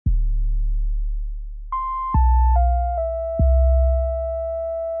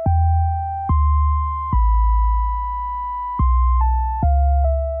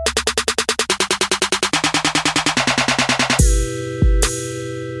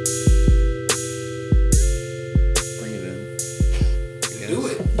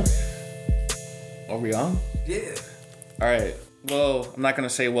right. Well, I'm not going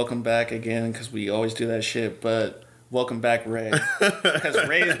to say welcome back again because we always do that shit, but welcome back, Ray. Because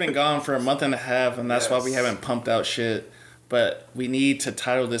Ray has been gone for a month and a half, and that's why we haven't pumped out shit. But we need to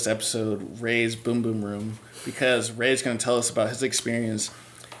title this episode Ray's Boom Boom Room because Ray's going to tell us about his experience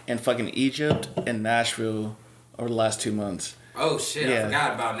in fucking Egypt and Nashville over the last 2 months. Oh, shit. Yeah. I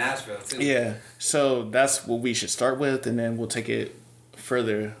forgot about Nashville, too. Yeah. So that's what we should start with, and then we'll take it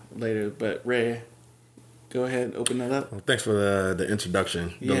further later. But Ray, go ahead, open that up. Well, thanks for the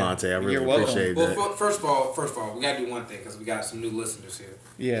introduction, Delonte. I really appreciate that. Well, first of all, we got to do one thing because we got some new listeners here.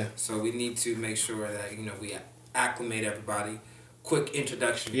 Yeah. So we need to make sure that, we acclimate everybody. Quick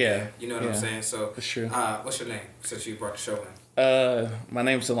introduction. Yeah. You know what I'm saying? So, that's true. What's your name since you brought the show in? My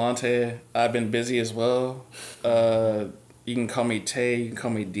name's Delonte. I've been busy as well. You can call me Tay. You can call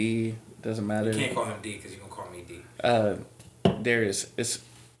me D. Doesn't matter. You can't call him D because you're going to call me D. Darius. It's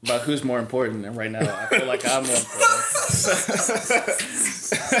about who's more important. And right now, I feel like I'm more important.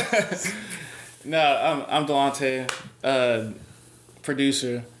 No, I'm Delonte,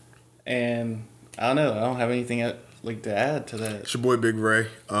 producer. And I don't know. I don't have anything to add to that. It's your boy Big Ray.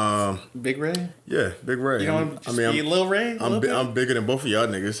 Big Ray? Yeah, Big Ray. You don't be Lil Ray? I'm bigger than both of y'all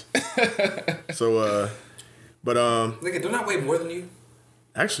niggas. So, Nigga, don't I weigh more than you?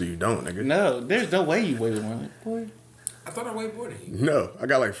 Actually, you don't, nigga. No, there's no way you weigh more than boy. I thought I weighed more than you. No, I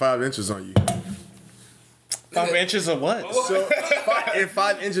got like 5 inches on you. 5 inches of what? So,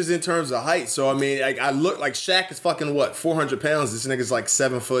 5 inches in terms of height. So, I mean, I look like Shaq is fucking, 400 pounds. This nigga's like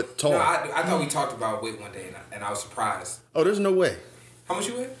 7 foot tall. No, I thought we talked about weight one day, and I was surprised. Oh, there's no way. How much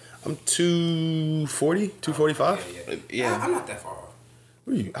you weigh? I'm 240, 245. Yeah. I'm not that far off.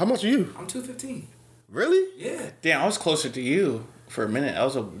 How much are you? I'm 215. Really? Yeah. Damn, I was closer to you for a minute. I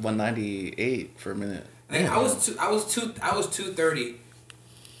was a 198 for a minute. And I was 230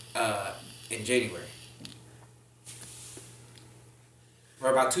 in January.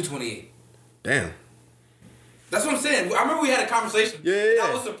 Or about 228. Damn. That's what I'm saying. I remember we had a conversation. Yeah.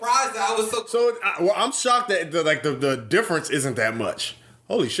 I was surprised that I was so. So, I'm shocked that the difference isn't that much.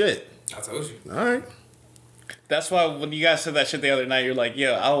 Holy shit. I told you. All right. That's why when you guys said that shit the other night, you're like,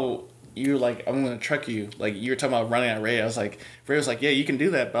 yo, you're like, I'm gonna truck you. Like you were talking about running at Ray. I was like, Ray was like, yeah, you can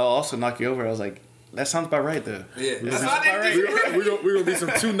do that, but I'll also knock you over. I was like, that sounds about right though. Yeah, that's about right. We're gonna be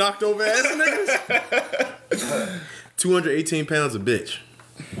some 2 knocked over ass niggas. 218 pounds of bitch.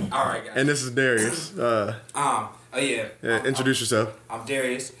 All right, guys. And this is Darius. Introduce yourself. I'm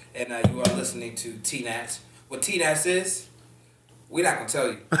Darius, and you are listening to T-Nats. What T-Nats is, we're not gonna tell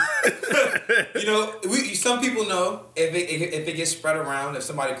you. Some people know if it gets spread around. If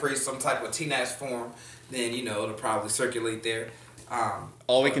somebody creates some type of T-Nats form, then it'll probably circulate there.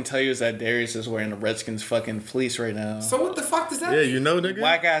 All we can tell you is that Darius is wearing a Redskins fucking fleece right now. So what the fuck does that mean? Nigga.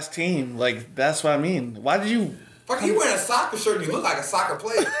 Whack ass team. Like that's what I mean. Why did you? Fuck, you wearing a soccer shirt and you look like a soccer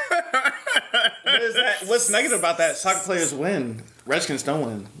player. What is that? What's negative about that? Soccer players win. Redskins don't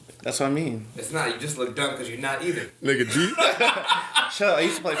win. That's what I mean. It's not. You just look dumb because you're not either. Nigga, G. Shut up. I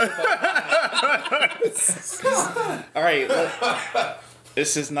used to play football. All right. Look,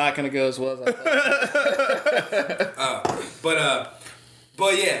 this is not going to go as well as I thought.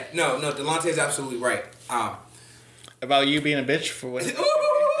 But yeah. No, Delonte is absolutely right. About you being a bitch for what?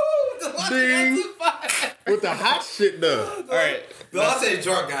 Ding. With the hot shit though. All right. Delonte is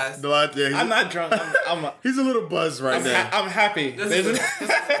drunk, guys. Delonte, I'm not drunk. He's a little buzzed right now. I'm happy.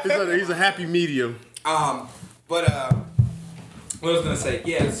 He's a happy medium. What I was gonna say,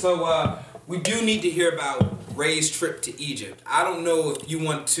 yeah. So we do need to hear about Ray's trip to Egypt. I don't know if you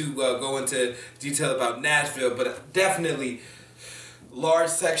want to go into detail about Nashville, but definitely large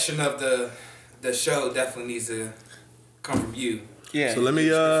section of the show definitely needs to come from you. Yeah. So let me.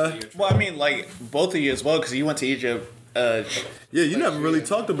 Well, I mean, like both of you as well, because you went to Egypt. You never really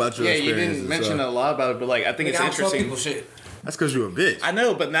talked about your experiences. Yeah, you didn't mention a lot about it, but like I think it's interesting. Tell people shit. That's because you're a bitch. I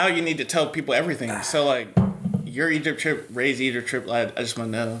know, but now you need to tell people everything. So like, your Egypt trip, Ray's Egypt trip, I just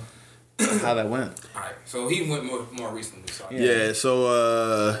want to know how that went. All right. So he went more recently. So yeah.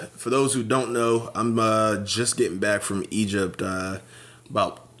 So for those who don't know, I'm just getting back from Egypt.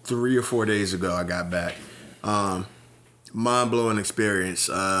 About 3 or 4 days ago, I got back. Mind-blowing experience.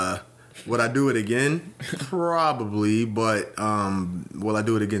 Would I do it again? Probably, but will I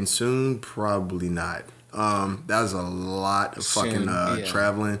do it again soon? Probably not. That was a lot of fucking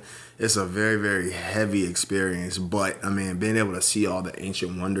traveling. It's a very, very heavy experience, but I mean, being able to see all the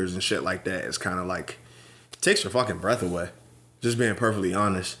ancient wonders and shit like that is kind of like, it takes your fucking breath away. Just being perfectly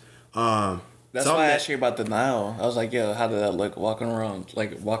honest. That's why I asked you about the Nile. I was like, yo, how did that look walking around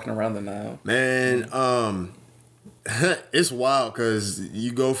the Nile? Man, It's wild because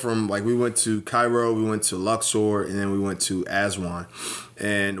you go from like we went to Cairo, we went to Luxor, and then we went to Aswan.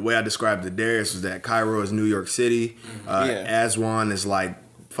 And the way I described it there is that Cairo is New York City, Aswan is like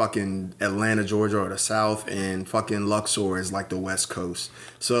fucking Atlanta, Georgia, or the South, and fucking Luxor is like the West Coast.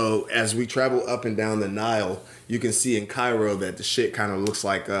 So as we travel up and down the Nile, you can see in Cairo that the shit kind of looks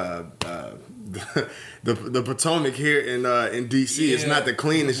like the Potomac here in DC. Yeah. It's not the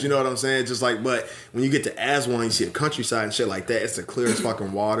cleanest, you know what I'm saying? Just like, but when you get to Aswan, you see the countryside and shit like that. It's the clearest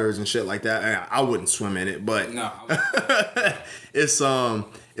fucking waters and shit like that. And I wouldn't swim in it, but no, it's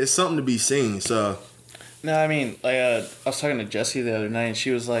something to be seen. So. No, I mean, like, I was talking to Jessie the other night, and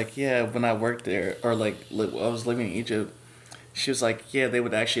she was like, yeah, when I worked there, or, like, I was living in Egypt, she was like, yeah, they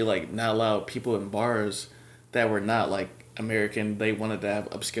would actually, like, not allow people in bars that were not, like, American. They wanted to have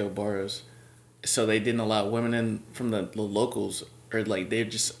upscale bars. So they didn't allow women in from the locals, or, like, they're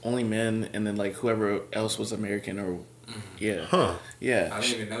just only men, and then, like, whoever else was American, or, yeah. Huh. Yeah. I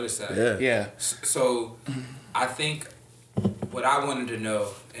didn't even notice that. Yeah. So, I think what I wanted to know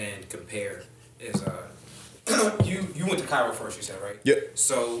and compare is, you went to Cairo first, you said, right? Yep.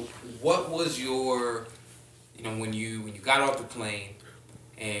 So what was your, when you got off the plane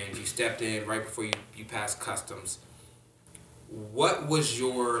and you stepped in right before you passed customs, what was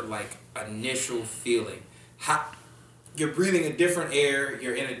your like initial feeling? How you're breathing a different air,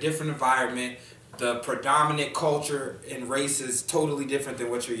 you're in a different environment. The predominant culture and race is totally different than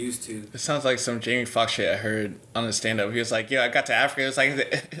what you're used to. It sounds like some Jamie Foxx shit I heard on the stand-up. He was like, yeah, I got to Africa. It was like,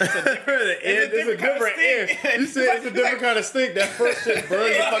 it's a different air. You said it's a different kind of stink. That first shit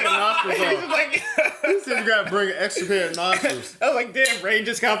burned your fucking nostrils off. Like, you said you got to bring an extra pair of nostrils. I was like, damn, Ray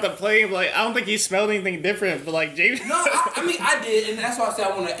just got off the plane. Like, I don't think he smelled anything different, but like, Jamie... No, I mean, I did, and that's why I said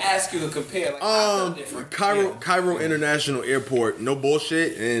I want to ask you to compare. Like, I felt different. Cairo International Airport, no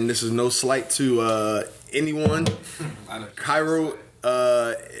bullshit, and this is no slight to anyone. Cairo,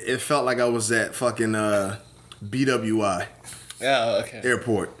 it felt like I was at fucking BWI. Yeah, okay.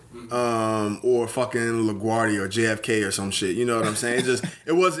 Airport. Or fucking LaGuardia or JFK or some shit. You know what I'm saying?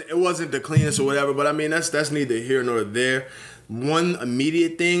 It wasn't the cleanest or whatever, but I mean that's neither here nor there. One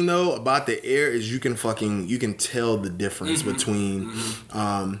immediate thing though about the air is you can tell the difference between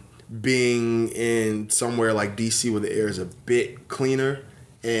being in somewhere like DC where the air is a bit cleaner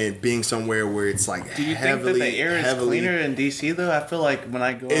and being somewhere where it's like do you think that the air is cleaner in DC though? I feel like when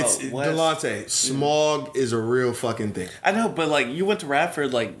I go out west, Delonte, smog is a real fucking thing. I know, but like you went to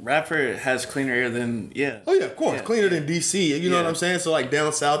Radford, like Radford has cleaner air than Oh yeah, of course, cleaner than DC. You know what I'm saying? So like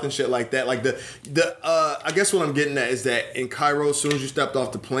down south and shit like that. Like the I guess what I'm getting at is that in Cairo, as soon as you stepped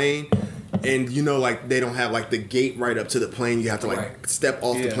off the plane. And like they don't have like the gate right up to the plane. You have to like step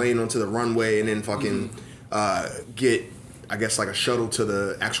off the plane onto the runway and then fucking get, I guess, like a shuttle to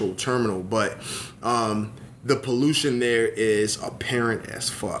the actual terminal. But the pollution there is apparent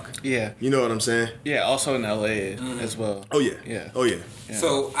as fuck. Yeah. You know what I'm saying? Yeah, also in LA as well. Oh yeah. Yeah. Oh yeah.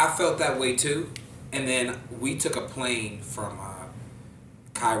 So I felt that way too. And then we took a plane from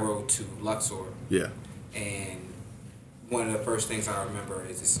Cairo to Luxor. Yeah. And one of the first things I remember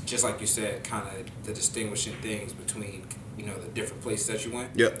is just like you said, kind of the distinguishing things between, the different places that you went.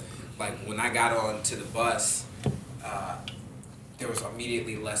 Yep. Like when I got on to the bus, there was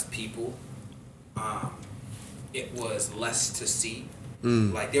immediately less people. It was less to see.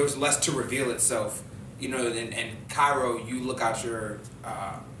 Like there was less to reveal itself. In Cairo, you look out your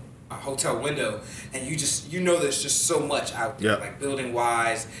hotel window and you there's just so much out there. Like building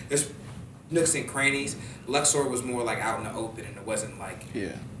wise, there's nooks and crannies. Luxor was more like out in the open, and it wasn't like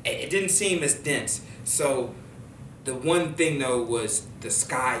it didn't seem as dense. So the one thing though was the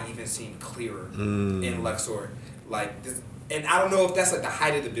sky even seemed clearer in Luxor, like this, and I don't know if that's like the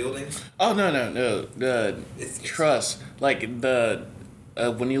height of the buildings. Oh no. Trust, like the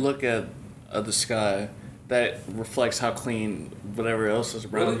when you look at the sky, that reflects how clean whatever else is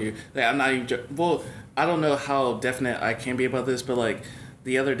around you. Like, I'm not even well. I don't know how definite I can be about this, but like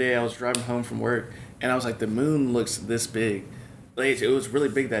the other day I was driving home from work. And I was like, the moon looks this big. Like, it was really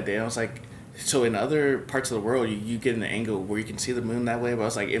big that day. And I was like, so in other parts of the world, you get an angle where you can see the moon that way. But I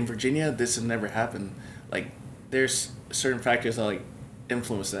was like, in Virginia, this has never happened. Like, there's certain factors that, like,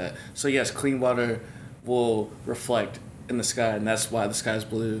 influence that. So, yes, clean water will reflect in the sky, and that's why the sky is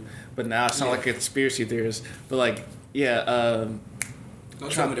blue. But now I sound like a conspiracy theorist. But, like,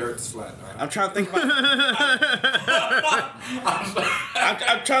 don't tell me the Earth is flat. Right? I'm trying to think about.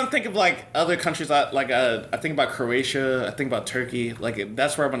 I'm trying to think of like other countries. I think about Croatia. I think about Turkey. Like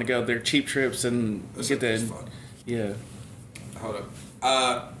that's where I'm gonna go. They're cheap trips and get the. Yeah. Hold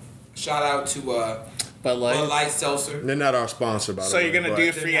up. Shout out to Bud Light Seltzer. They're not our sponsor, by the way. So you're gonna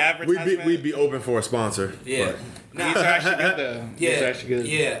do free advertisement? We'd be open for a sponsor. Yeah. These are actually good though. Yeah. These are actually good.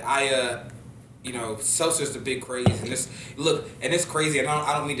 Yeah. Seltzer's the big craze, and it's crazy. And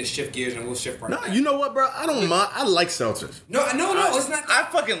I don't mean to shift gears, and we'll shift right. No, back. you know what, bro? I don't mind. I like seltzers. No, it's not. I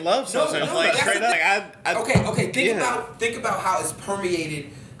fucking love seltzer. Like straight up. Okay. Think about how it's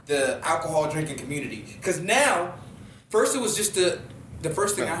permeated the alcohol drinking community. Because now, first it was just the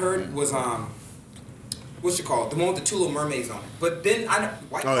first thing I heard was what's it called? The one with the two little mermaids on it. But then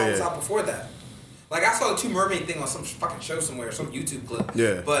White Claw was out before that. Like I saw the two mermaid thing on some fucking show somewhere, some YouTube clip.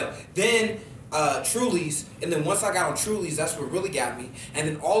 Yeah. But then Truly's, and then once I got on Truly's, that's what really got me. And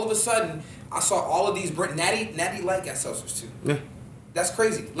then all of a sudden, I saw all of these Natty Light got seltzers too. Yeah. That's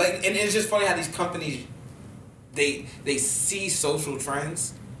crazy. Like, and it's just funny how these companies they see social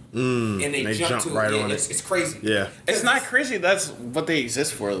trends. And they jump to right it. on It's crazy. Yeah. It's not crazy. That's what they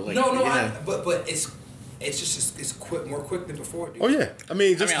exist for. Like, but it's just more quick than before, dude. Oh yeah, I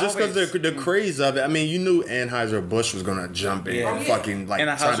mean just because the craze of it. I mean, you knew Anheuser-Busch was gonna jump in and fucking like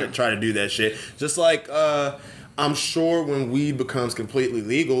try to do that shit. Just like I'm sure when weed becomes completely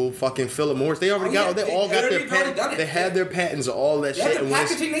legal, fucking Philip Morris, they already got their patents. They had their patents, all that shit. The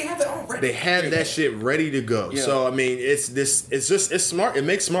packaging, they have it already. They had that shit ready to go. Yeah. So I mean, it's smart. It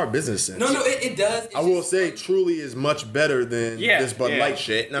makes smart business sense. No, it does. I will say, Truly is much better than this Bud Light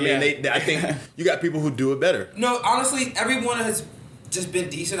shit. And I mean, I think you got people who do it better. No, honestly, everyone has just been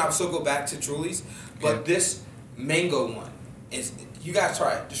decent. I'll still go back to Truly's, but this mango one is. You guys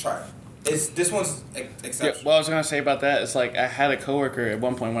try it. Just try it. This one's exceptional. Yeah, what I was gonna say about that is like I had a coworker at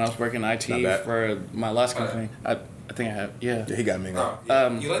one point when I was working IT for my last company. I think I have. Yeah. He got mango. Oh,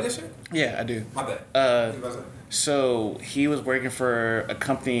 yeah. You like this shit? Yeah, I do. My bad. So he was working for a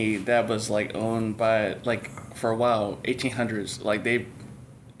company that was like owned by like for a while 1800s, like a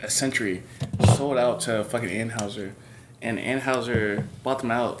century, sold out to fucking Anheuser, and Anheuser bought them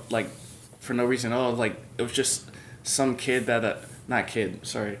out like for no reason at all. Like it was just some kid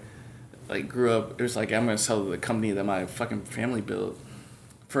like grew up. It was like, I'm gonna sell the company that my fucking family built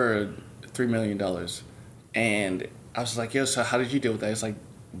for $3 million, and I was like, yo, so how did you deal with that? It's like,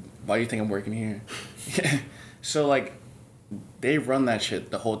 why do you think I'm working here? So like they run that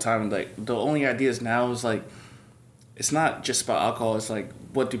shit the whole time. Like the only ideas now is like it's not just about alcohol. It's like,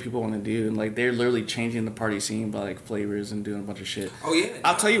 what do people want to do? And like they're literally changing the party scene by like flavors and doing a bunch of shit. Oh yeah.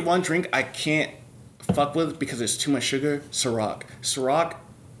 I'll tell you one drink I can't fuck with because it's too much sugar. Ciroc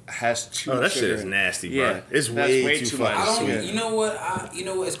has too much sugar. That shit is nasty, bro. Yeah, it's way too fucking sweet. You know what?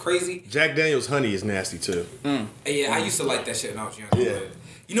 It's crazy. Jack Daniel's honey is nasty too. Yeah, I used to like that shit when I was younger. Yeah.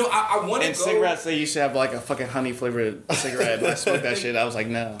 You know, I want to go. And cigarettes, they used to have like a fucking honey flavored cigarette. And I smoked that shit. I was like,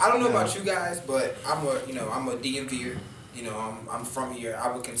 no. I don't know about you guys, but I'm a DMVer. You know, I'm from here. I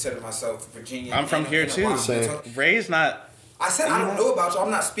would consider myself Virginia. I'm from here too. Ray's not. I said I don't know about you.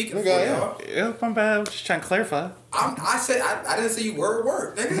 I'm not speaking for y'all. Yeah, my bad. I'm just trying to clarify. I didn't say you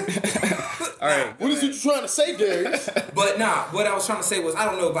word, nigga. All right. What is you trying to say, Darius? But what I was trying to say was I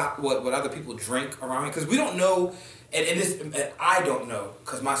don't know about what other people drink around me because we don't know, and I don't know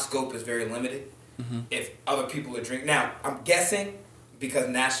because my scope is very limited. Mm-hmm. If other people are drinking now, I'm guessing because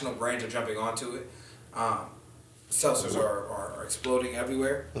national brands are jumping onto it. Seltzers are exploding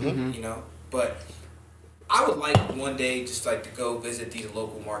everywhere. Mm-hmm. You know, but I would like one day just like to go visit these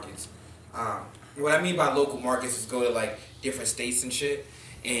local markets. What I mean by local markets is go to like different states and shit,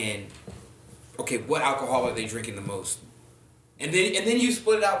 and okay, what alcohol are they drinking the most? And then you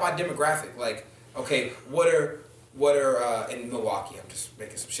split it out by demographic. Like, okay, what are in Milwaukee? I'm just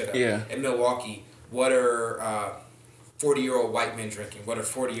making some shit up. Yeah. In Milwaukee, what are 40-year-old white men drinking? What are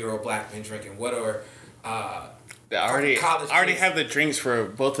 40-year-old black men drinking? What are I already have the drinks for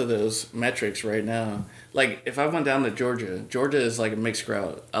both of those metrics right now. Like, if I went down to Georgia is like a mixed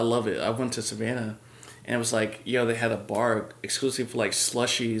crowd. I love it. I went to Savannah, and it was like, yo, they had a bar exclusive for like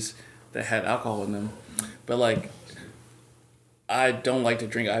slushies that had alcohol in them. But like, I don't like to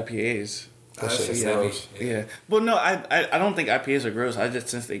drink IPAs. That's just heavy. Yeah. Well, no, I don't think IPAs are gross. I just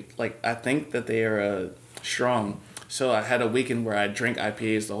think that they are strong. So I had a weekend where I drank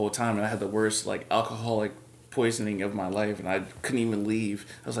IPAs the whole time, and I had the worst like alcoholic poisoning of my life, and I couldn't even leave.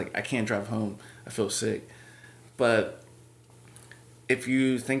 I was like, I can't drive home. I feel sick. But if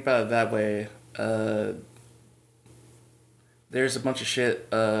you think about it that way, there's a bunch of shit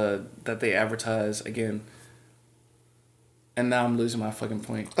that they advertise again. And now I'm losing my fucking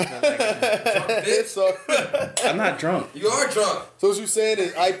point. I'm not drunk. You are drunk. So what you're saying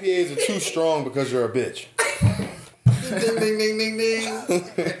is IPAs are too strong because you're a bitch. Ding, ding, ding, ding,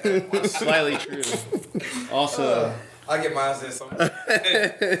 ding. Slightly true. Also, I get mine said something.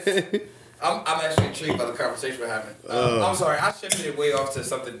 I'm actually intrigued by the conversation we're having. I'm sorry, I shifted it way off to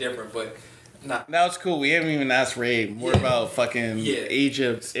something different, but nah. That was cool. We haven't even asked Ray more about fucking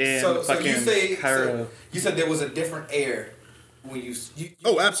Egypt and fucking Cairo. So you said there was a different air when you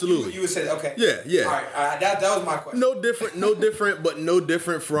absolutely. You said okay. Yeah. All right. That was my question. No different, but no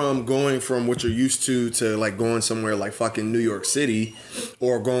different from going from what you're used to like going somewhere like fucking New York City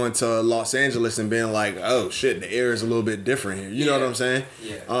or going to Los Angeles and being like, oh shit, the air is a little bit different here. You know what I'm saying?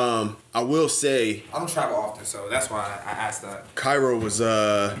 Yeah. I will say I don't travel often, so that's why I asked that. Cairo was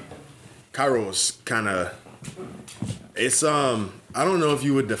kind of. It's I don't know if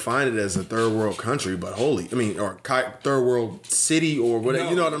you would define it as a third world country, but third world city or whatever.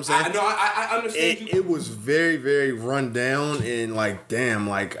 You know what I'm saying? I understand. It was very, very run down and like, damn,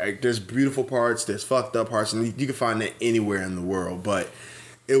 like there's beautiful parts, there's fucked up parts, and you can find that anywhere in the world. But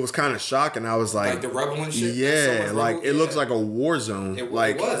it was kind of shocking. I was like the rubble and shit. Yeah, it looks like a war zone. It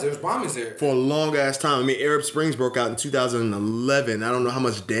was. There was bombings there for a long ass time. I mean, Arab Springs broke out in 2011. I don't know how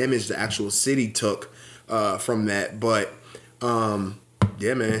much damage the actual city took from that, but.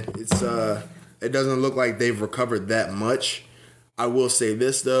 Yeah, man, it's it doesn't look like they've recovered that much. I will say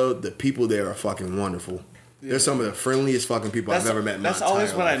this though, the people there are fucking wonderful. Yeah. They're some of the friendliest fucking people I've ever met in my entire life.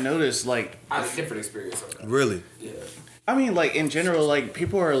 That's always what I noticed. Like, I had a different experience of that. Really? Yeah. I mean, like in general, like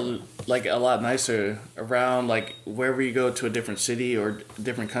people are like a lot nicer around like wherever you go to a different city or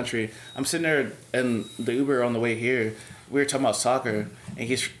different country. I'm sitting there in the Uber on the way here. We were talking about soccer, and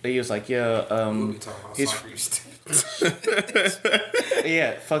he was like, yeah, we'll be talking about soccer.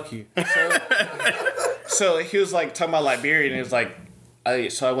 Yeah, fuck you. So he was like talking about Liberia, and he was like, I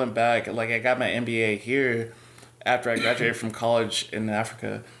went back, like I got my MBA here after I graduated from college in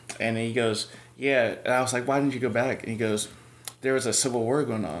Africa, and he goes, yeah, and I was like, why didn't you go back? And he goes, there was a civil war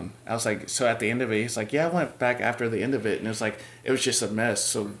going on. I was like, so at the end of it, he's like, yeah, I went back after the end of it, and it was like, it was just a mess.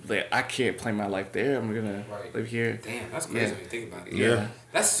 So like, I can't plan my life there. I'm gonna live here. Damn, that's crazy when you think about it. Yeah.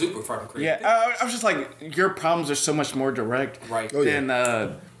 That's super fucking crazy. Yeah, I was just like, your problems are so much more direct than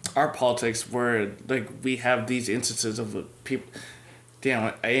our politics, where like we have these instances of people.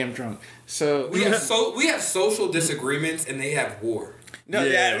 Damn, I am drunk. So we have social disagreements, and they have war. No,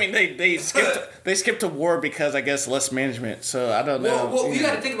 I mean they skipped to war because I guess less management. So I don't know. Well, you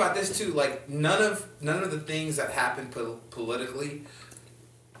got to think about this too. Like none of the things that happen politically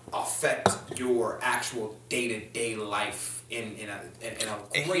affect your actual day-to-day life in a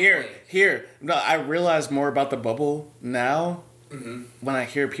great way. No, I realize more about the bubble now. Mm-hmm. When I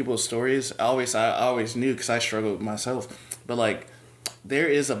hear people's stories, I always knew because I struggled myself. But like, there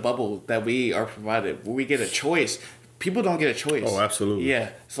is a bubble that we are provided where we get a choice. People don't get a choice. Oh, absolutely. Yeah.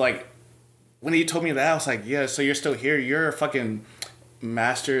 It's like, when he told me that, I was like, yeah, so you're still here. You're a fucking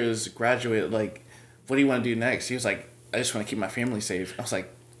master's graduate. Like, what do you want to do next? He was like, I just want to keep my family safe. I was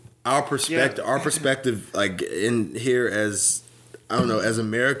like, our perspective, like, in here as, I don't know, as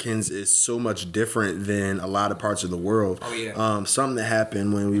Americans is so much different than a lot of parts of the world. Oh, yeah. Something that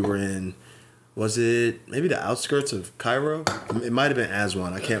happened when we were in, was it maybe the outskirts of Cairo? It might have been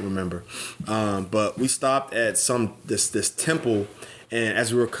Aswan. I can't remember. But we stopped at this temple, and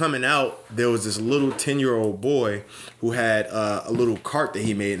as we were coming out, there was this little 10-year-old boy who had a little cart that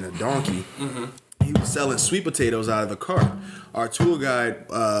he made in a donkey. Mm-hmm. He was selling sweet potatoes out of the cart. Our tour guide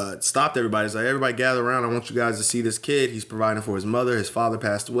stopped everybody. He's like, everybody gather around. I want you guys to see this kid. He's providing for his mother. His father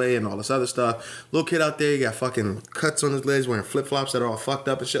passed away and all this other stuff. Little kid out there, he got fucking cuts on his legs, wearing flip-flops that are all fucked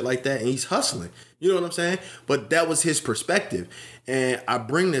up and shit like that. And he's hustling. You know what I'm saying? But that was his perspective. And I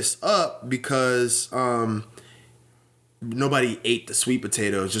bring this up because nobody ate the sweet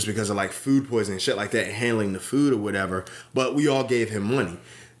potatoes just because of like food poisoning and shit like that and handling the food or whatever. But we all gave him money.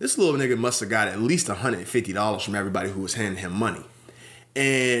 This little nigga must have got at least $150 from everybody who was handing him money.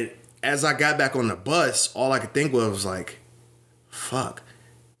 And as I got back on the bus, all I could think was like, fuck,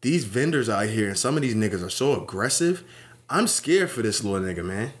 these vendors out here and some of these niggas are so aggressive. I'm scared for this little nigga,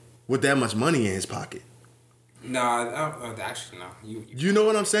 man, with that much money in his pocket. No, actually, no. You know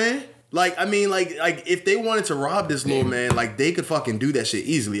what I'm saying? Like, I mean, like if they wanted to rob this little man, like, they could fucking do that shit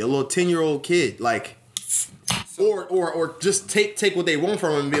easily. A little 10-year-old kid, like... Or just take what they want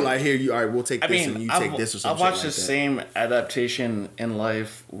from him and be like, here, all right, we'll take this and you take this or something. I've watched the same adaptation in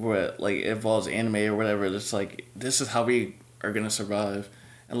life where like it involves anime or whatever. It's like, this is how we are gonna survive.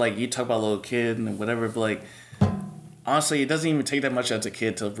 And like you talk about a little kid and whatever, but like honestly, it doesn't even take that much as a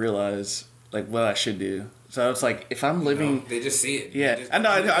kid to realize like what I should do. So it's like if I'm living, they just see it. Yeah, I know.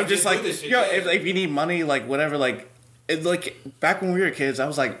 I'm just like, if you need money, like whatever, like it, like back when we were kids, I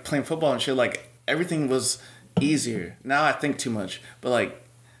was like playing football and shit. Like everything was easier. Now I think too much, but like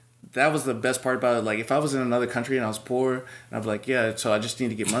that was the best part about it. Like if I was in another country and I was poor and I'd be like, yeah, so I just need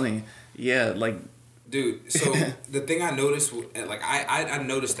to get money, Yeah, like. Dude, so the thing I noticed, like I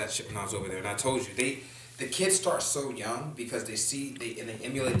noticed that shit when I was over there, and I told you the kids start so young because they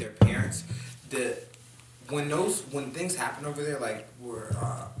emulate their parents. When things happen over there, like where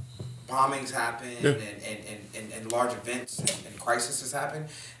bombings happen and large events and crises happen,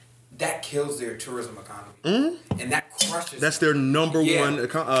 that kills their tourism economy, and that crushes. That's their number one.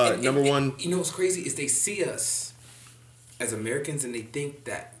 Number one. You know what's crazy is they see us as Americans, and they think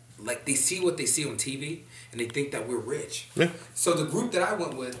that. Like, they see what they see on TV, and they think that we're rich. Yeah. So the group that I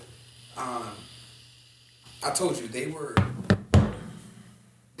went with, I told you, they were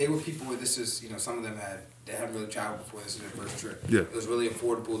people where this is, some of them hadn't really traveled before. This is their first trip. Yeah. It was really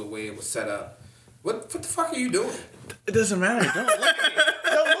affordable the way it was set up. What the fuck are you doing? It doesn't matter. Don't look at me.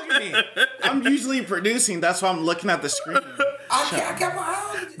 Don't look at me. I'm usually producing. That's why I'm looking at the screen. I got my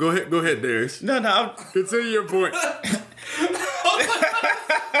eye on. Go ahead, Darius. No. Continue your point.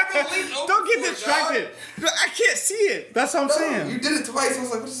 Don't get distracted. I can't see it. That's what I'm saying. You did it twice. I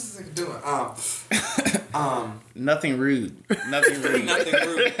was like, what is this nigga doing? Nothing rude. Nothing rude. Nothing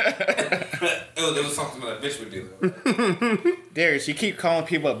rude. It was something that a bitch would do. Darius, you keep calling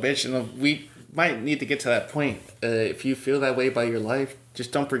people a bitch, and we might need to get to that point. If you feel that way about your life,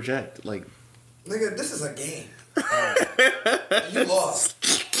 just don't project. Like, nigga, this is a game. You lost.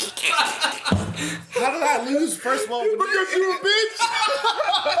 How did I lose? First of all, Because you a bitch.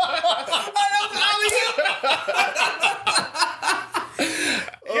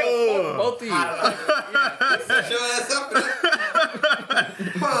 both of you. Set your ass up.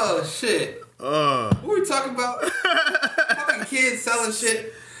 Oh shit. What were we talking about? Fucking kids selling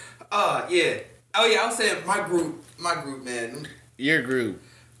shit. Yeah. Oh yeah, I was saying my group, man. Your group.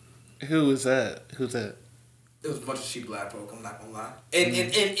 Who was that? Who's that? There was a bunch of cheap black folk, I'm not gonna lie. And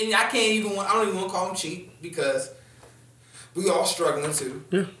I don't even want to call them cheap because we all struggling too.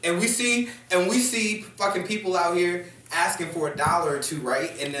 Yeah. And we see fucking people out here asking for $1 or $2,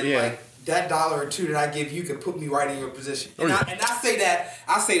 right? And then like that $1 or $2 that I give you can put me right in your position. And I say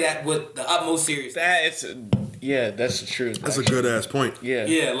that with the utmost seriousness. That's the truth. That's a good ass point. Yeah.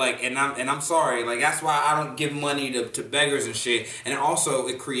 Yeah, like and I'm sorry. Like that's why I don't give money to beggars and shit. And also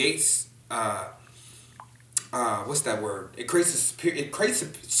it creates what's that word? It creates a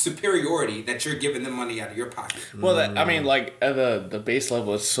superiority that you're giving them money out of your pocket. Well, I mean, like at the base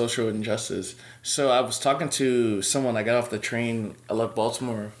level, it's social injustice. So I was talking to someone. I got off the train. I left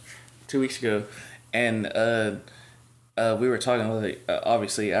Baltimore 2 weeks ago, and we were talking. Like,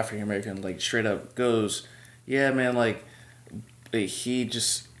 obviously, African American, like straight up goes, yeah, man, like he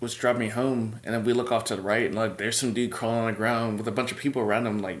just was driving me home, and then we look off to the right, and like there's some dude crawling on the ground with a bunch of people around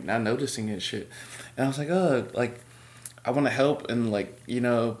him, like not noticing it and shit. And I was like, oh, like I want to help, and like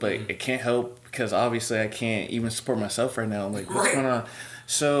but it can't help because obviously I can't even support myself right now. Like what's going on?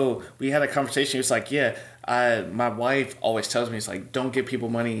 So we had a conversation. He was like, yeah, my wife always tells me, it's like, don't give people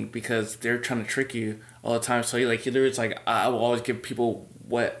money because they're trying to trick you all the time. So he literally, like, I will always give people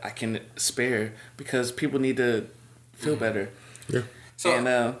what I can spare because people need to feel better. Yeah. So and,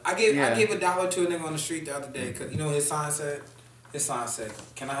 I gave $1 to a nigga on the street the other day because you know what his sign said? His sign said,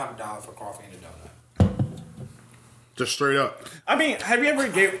 "Can I have $1 for coffee and a donut?" Just straight up. I mean, have you ever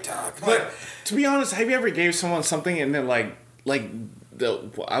gave? But to be honest, have you ever gave someone something and then I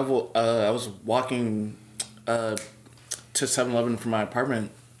was walking to 7-Eleven from my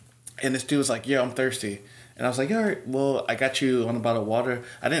apartment, and this dude was like, "Yeah, I'm thirsty," and I was like, "All right, well, I got you on a bottle of water."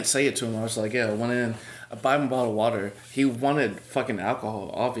 I didn't say it to him. I was like, "Yeah," I went in, I buy him a bottle of water. He wanted fucking alcohol,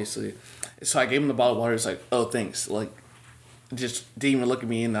 obviously, so I gave him the bottle of water. He's like, "Oh, thanks." Like, just didn't even look at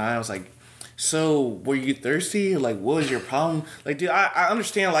me in the eye. I was like, so were you thirsty? Like, what was your problem? Like, dude, I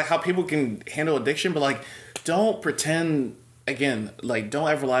understand like how people can handle addiction, but like, don't pretend. Again, like, don't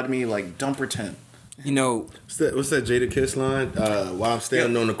ever lie to me. Like, don't pretend. You know, what's that Jada Kiss line? While I'm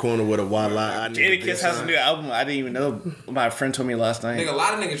standing on the corner with a white lie. Jada Kiss has a new album. I didn't even know. My friend told me last night. Nigga, a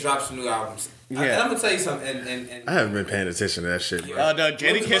lot of niggas drop some new albums. Yeah. And I'm gonna tell you something. And I haven't been paying attention to that shit. Bro. Oh no,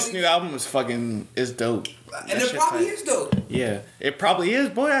 Jada Kiss' new album is dope. And it probably is dope. Yeah, it probably is.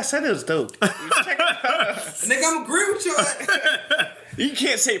 Boy, I said it was dope. Nigga, I'm agreeing with you. You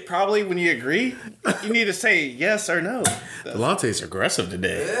can't say probably when you agree. You need to say yes or no. Delonte's aggressive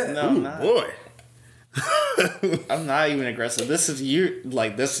today. Yeah. No, I'm not. Boy. I'm not even aggressive. This is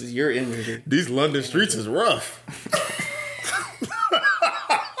your energy. These London streets is rough.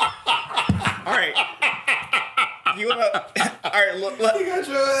 All right. You wanna? All right. You got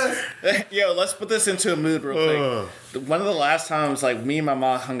your ass. Yo, let's put this into a mood real quick. One of the last times, like me and my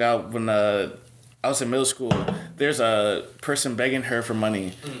mom hung out when I was in middle school. There's a person begging her for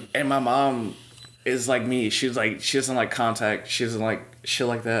money, and my mom is like me. She's like, she doesn't like contact. She doesn't like shit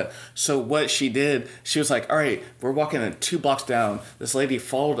like that. So what she did, she was like, all right, we're walking 2 blocks down. This lady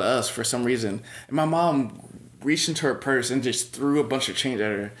followed us for some reason. And my mom reached into her purse and just threw a bunch of change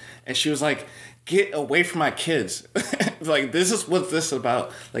at her. And she was like, get away from my kids. Like, this is what this is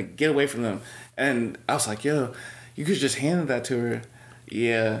about. Like, get away from them. And I was like, yo, you could just hand that to her.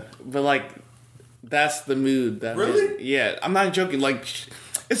 Yeah. But, like, that's the mood. That really? Yeah. I'm not joking. Like,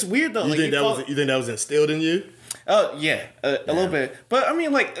 it's weird, though. You think that was instilled in you? Oh, yeah. A little bit. But, I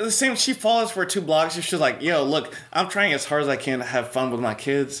mean, like, the same, she follows for 2 blocks. She's like, yo, look, I'm trying as hard as I can to have fun with my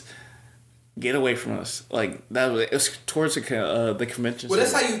kids. Get away from us. Like, that was, it was towards the convention. Well,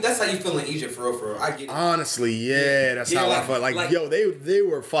 that's how you feel in Egypt, for real. I get it. Honestly, yeah, that's how I felt. Like, yo, they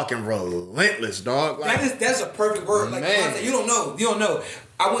were fucking relentless, dog. Like, that's a perfect word. Like, man. You don't know.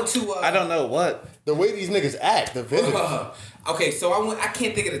 I went to. I don't know what. The way these niggas act, the video. Okay, so I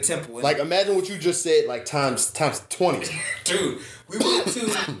can't think of the temple. Like, imagine what you just said, like, times 20. Dude, we went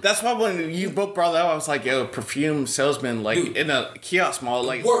to... That's why when you both brought that up, I was like, yo, perfume salesman, like, dude, in a kiosk mall,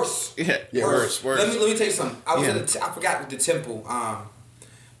 like... Worse. Yeah, worse. Let me tell you something. I was at I forgot the temple,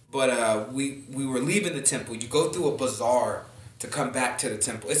 but we were leaving the temple. You go through a bazaar to come back to the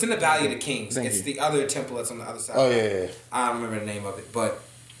temple. It's in the Valley of the Kings. It's the other temple that's on the other side. Oh, yeah. I don't remember the name of it, but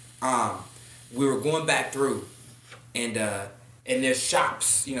we were going back through, and there's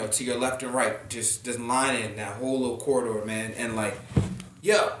shops, you know, to your left and right, just lining that whole little corridor, man. And like,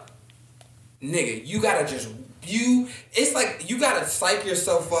 yo, nigga, you gotta it's like you gotta psych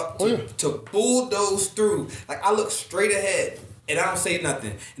yourself up to bulldoze through. Like, I look straight ahead and I don't say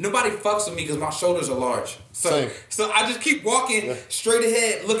nothing. Nobody fucks with me because my shoulders are large. So I just keep walking straight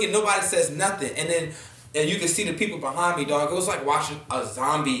ahead, looking. Nobody says nothing, and you can see the people behind me, dog. It was like watching a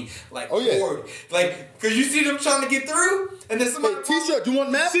zombie, like, horde. Like, cause you see them trying to get through, and then somebody... Hey, T-shirt, you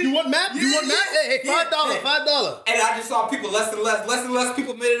want map? You want map? Hey, $5. And I just saw people less and less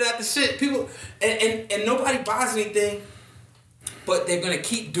people made it at the shit. People, and nobody buys anything, but they're gonna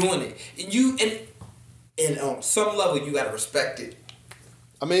keep doing it. And on some level, you gotta respect it.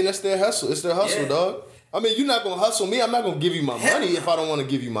 I mean, that's their hustle. It's their hustle, dog. I mean, you're not going to hustle me. I'm not going to give you my money if I don't want to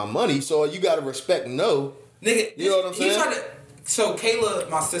give you my money. So you got to respect no. Nigga, you know what I'm saying? So Kayla,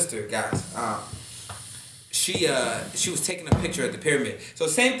 my sister, guys, she was taking a picture at the pyramid. So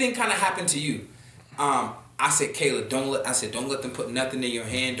same thing kind of happened to you. I said, Kayla, don't let them put nothing in your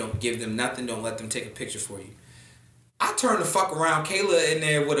hand. Don't give them nothing. Don't let them take a picture for you. I turned the fuck around. Kayla in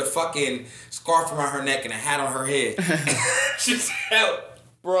there with a fucking scarf around her neck and a hat on her head. She said,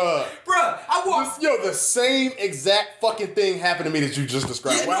 Bruh, I walked. Yo, the same exact fucking thing happened to me that you just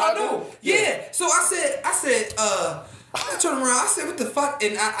described. Yeah, I know. Yeah. So I said, I turned around. I said, what the fuck?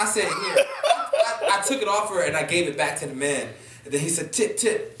 And I said, here. I took it off her and I gave it back to the man. And then he said,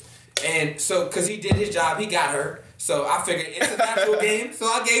 tip. And so, because he did his job, he got her. So I figured it's a natural game. So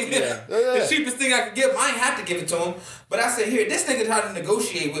I gave him the cheapest thing I could give him. I ain't have to give it to him. But I said, here, this nigga tried to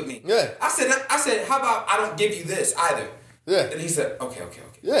negotiate with me. Yeah. I said, how about I don't give you this either? Yeah. And he said, okay.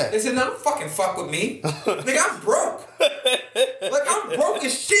 Yeah. They said, no, don't fucking fuck with me. Nigga, I'm broke. Like, I'm broke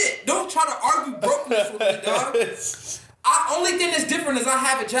as shit. Don't try to argue brokenness with me, dog. Only thing that's different is I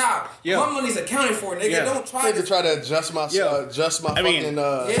have a job. Yeah. My money's accounted for, nigga. Yeah. Don't try to adjust my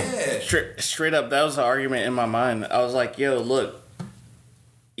straight up, that was the argument in my mind. I was like, yo, look,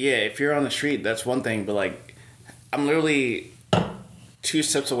 yeah, if you're on the street, that's one thing, but like, I'm literally 2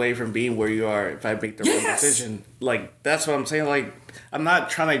 steps away from being where you are if I make the wrong decision. Like, that's what I'm saying. Like, I'm not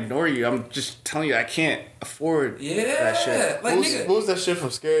trying to ignore you. I'm just telling you I can't afford that shit. Like, what was that shit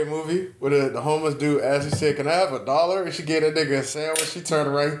from Scary Movie? Where the homeless dude asked, he said, can I have $1? And she gave that nigga a sandwich. She turned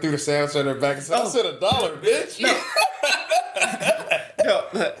around, threw the sandwich in her back and said, I said $1, bitch.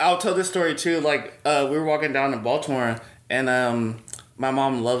 No, I'll tell this story too. Like, we were walking down in Baltimore, and my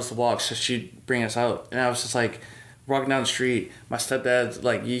mom loves to walk, so she'd bring us out. And I was just like, walking down the street, my stepdad's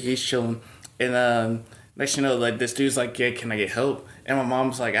like, he's chilling, and next thing you know, like, this dude's like, yeah, can I get help? And my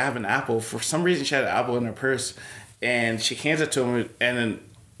mom's like, I have an apple. For some reason, she had an apple in her purse, and she hands it to him, and then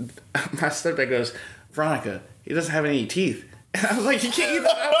my stepdad goes, Veronica, he doesn't have any teeth. And I was like, you can't eat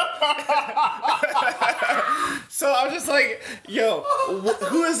that apple. So I was just like, yo,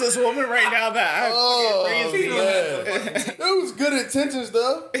 who is this woman right now that I fucking raised? It was good intentions,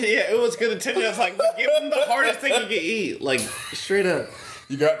 though. Yeah, it was good intentions. I was like, give him the hardest thing you can eat. Like, straight up.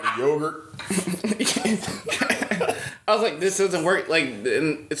 You got the yogurt? I was like, this doesn't work. Like,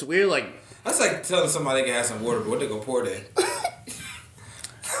 and it's weird. Like, that's like telling somebody they can have some water, but what they gonna pour it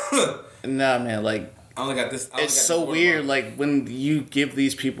in? Nah, man. Like, I only got this. It's so weird. Like, when you give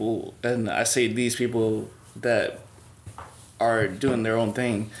these people, and I say these people that are doing their own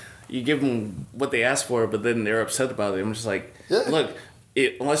thing, you give them what they ask for, but then they're upset about it. I'm just like, Yeah. look,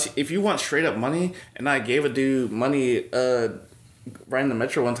 if you want straight up money, and I gave a dude money riding the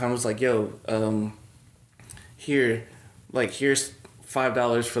metro one time, I was like, yo, here's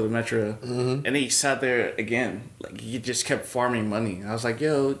 $5 for the metro. Mm-hmm. And he sat there again. Like, he just kept farming money. I was like,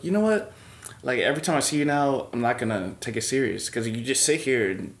 yo, you know what? Like, every time I see you now, I'm not gonna take it serious because you just sit here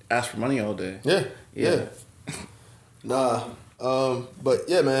and ask for money all day. Yeah. Nah. But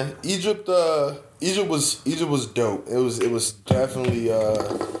yeah, man, Egypt was dope. It was definitely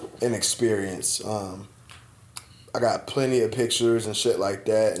an experience. I got plenty of pictures and shit like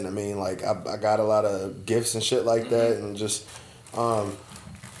that, and I mean, like, I got a lot of gifts and shit like that, and just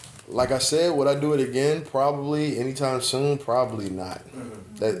like I said, would I do it again? Probably anytime soon. Probably not.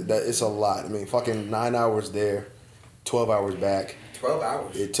 That it's a lot. I mean, fucking 9 hours there, 12 hours back. 12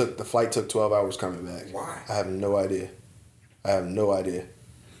 hours. The flight took 12 hours coming back. Why? I have no idea. Would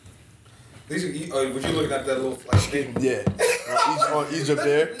you looking at that little flight thing? Yeah. On Egypt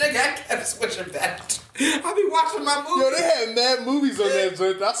there. Nigga, I kept switching back. I be watching my movies. Yo, they had mad movies on that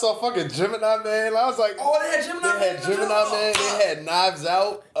joint. I saw fucking Gemini Man. I was like, oh, they had Gemini Man. They had Gemini Man. They had Knives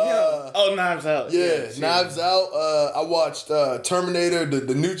Out. Knives Out. Yeah, Knives Out. I watched Terminator,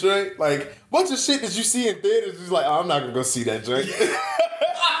 the new joint. Like, bunch of shit that you see in theaters. Just like, I'm not gonna go see that joint.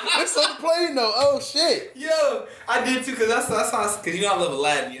 It's on the plane though. Oh shit. Yo, I did too, cause cause you know I love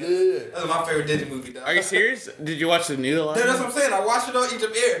Aladdin. You know? Yeah. That's my favorite Disney movie. Dog. Are you serious? Did you watch the new Aladdin? That's what I'm saying. I watched it on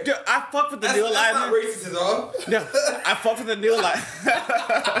Egypt Air. Dude, I fuck with the new Aladdin. That's not racist at all. No, I fuck with the new Aladdin.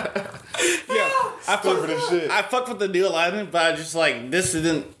 I fuck with the new Aladdin, but I just like this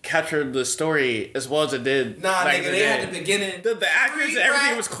didn't capture the story as well as it did. Nah, nigga, they had the beginning. The actors and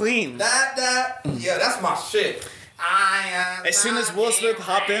everything was clean. Yeah, that's my shit. As soon as Will Smith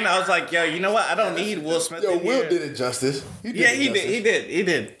hopped in, I was like, yo, you know what? I don't need Will Smith. Yo, Will did it justice. He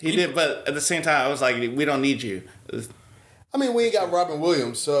did. But at the same time, I was like, we don't need you. I mean, we ain't got Robin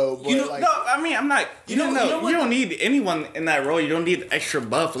Williams, so. But I'm not. You don't need anyone in that role. You don't need extra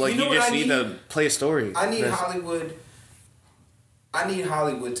buff. Like, you just need to play a story. I need Hollywood. I need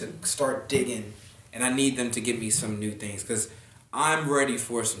Hollywood to start digging, and I need them to give me some new things because I'm ready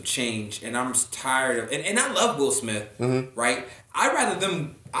for some change, and I'm tired of. And I love Will Smith, right? I'd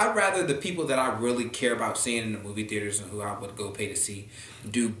rather the people that I really care about seeing in the movie theaters and who I would go pay to see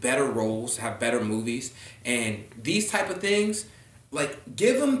do better roles, have better movies, and these type of things. Like,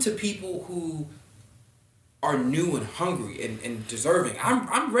 give them to people who are new and hungry and deserving.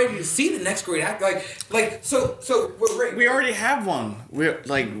 I'm ready to see the next great actor. So we're we already have one. We're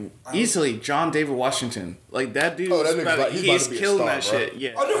like easily John David Washington. Like that dude. Oh, that nigga's he's killing that shit.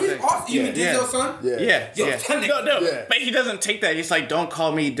 Yeah. Oh no, he's awesome. You mean Denzel's son? Yeah. Yo, yeah. No. Yeah. But he doesn't take that. He's like, don't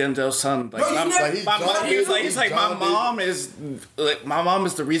call me Denzel's son. Like, my mom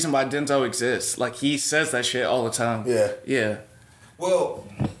is the reason why Denzel exists. Like he says that shit all the time. Yeah. Well,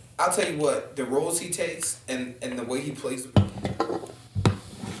 I'll tell you what, the roles he takes and the way he plays.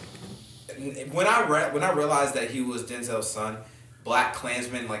 When I realized that he was Denzel's son, Black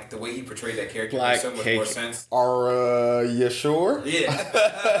Klansman, like the way he portrayed that character made so much more sense. Are you sure? Yeah.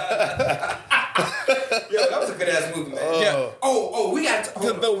 Yo, that was a good ass movie, man. Yeah. Oh, we got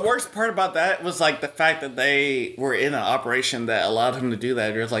the worst part about that was like the fact that they were in an operation that allowed him to do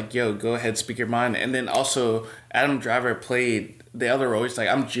that. It was like, yo, go ahead, speak your mind. And then also Adam Driver played the other role. He's like,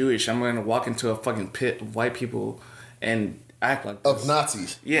 I'm Jewish. I'm going to walk into a fucking pit of white people and act like this. Of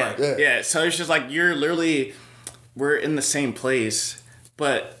Nazis. Yeah. Right. Yeah. So it's just like, we're in the same place,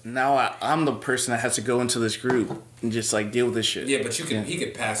 but now I'm the person that has to go into this group and just like deal with this shit. Yeah, but he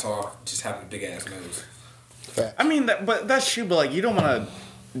could pass off just having a big ass nose. Fact. I mean, that's true, but like, you don't want to,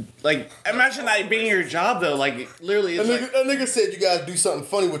 like, imagine that being your job though. Like, literally, it's that nigga said you guys do something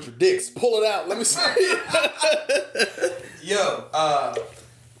funny with your dicks. Pull it out. Let me see it. Yo, I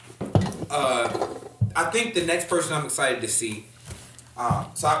think the next person I'm excited to see.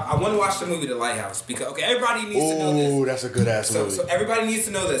 So I want to watch the movie The Lighthouse because everybody needs to know this. Oh, that's a good ass movie. So everybody needs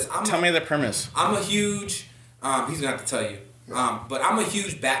to know this. Tell me the premise. I'm a huge. He's gonna have to tell you. But I'm a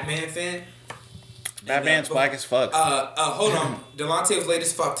huge Batman fan. Batman's black as fuck. Hold on. Delonte was late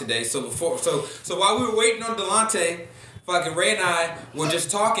as fuck today. So while we were waiting on Delonte, fucking Ray and I were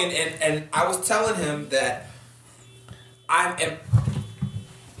just talking, and I was telling him that I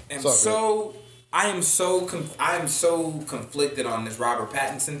am so conflicted on this Robert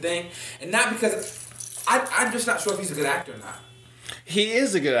Pattinson thing, and not because I'm just not sure if he's a good actor or not. He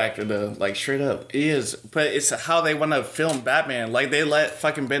is a good actor though, like straight up, he is. But it's how they want to film Batman. Like they let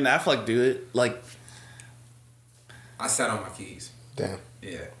fucking Ben Affleck do it. Like I sat on my keys. Damn.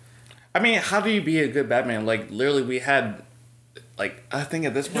 Yeah. I mean, how do you be a good Batman? Like literally, we had like I think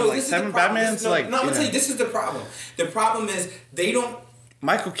at this point like 7 Batmans. I'm gonna tell you, this is the problem. The problem is they don't.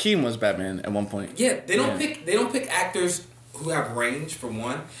 Michael Keaton was Batman at one point. Yeah, they don't pick actors who have range for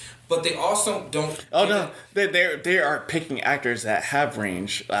one, but they also don't. Oh no, they are picking actors that have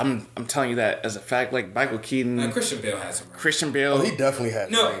range. I'm telling you that as a fact. Like Michael Keaton, Christian Bale has some range. Christian Bale. Oh, he definitely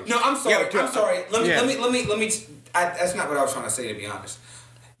has. No, I'm sorry. Yeah, I'm sorry. Let me. That's not what I was trying to say. To be honest,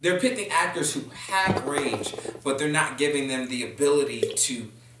 they're picking actors who have range, but they're not giving them the ability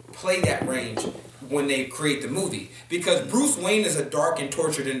to play that range when they create the movie. Because Bruce Wayne is a dark and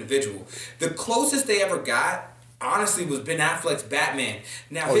tortured individual. The closest they ever got, honestly, was Ben Affleck's Batman.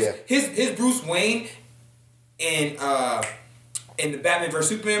 Now, his Bruce Wayne in the Batman vs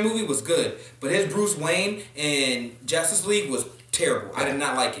Superman movie was good, but his Bruce Wayne in Justice League was terrible. I did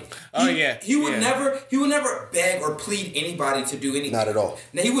not like it. He would never beg or plead anybody to do anything. Not at all.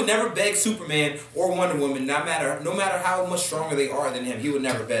 Now, he would never beg Superman or Wonder Woman, no matter how much stronger they are than him. He would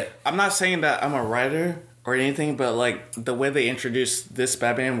never beg. I'm not saying that I'm a writer or anything, but like the way they introduced this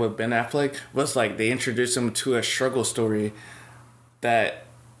Batman with Ben Affleck was like they introduced him to a struggle story that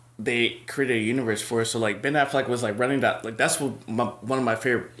they created a universe for. So like Ben Affleck was like running down, like that's one of my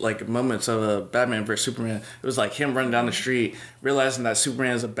favorite like moments of Batman vs Superman. It was like him running down the street, realizing that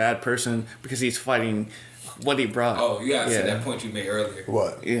Superman is a bad person because he's fighting what he brought. Oh, you gotta say that point you made earlier.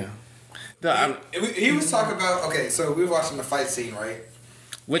 What? Yeah. He was talking about, okay, so we were watching the fight scene, right?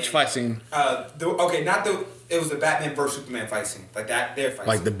 Which fight scene? It was the Batman vs Superman fight scene, like that. Their fight.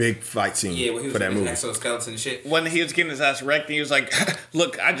 Like scene. the big fight scene. Yeah, when he was for that movie. exoskeleton and shit. When he was getting his ass wrecked, and he was like,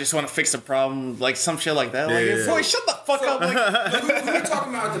 "Look, I just want to fix the problem," like some shit like that. Like, boy, shut the fuck up. Like, we were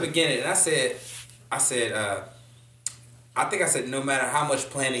talking about at the beginning, and I said, I think I said, no matter how much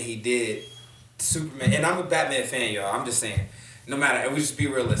planning he did, Superman, and I'm a Batman fan, y'all. I'm just saying, no matter, and we just be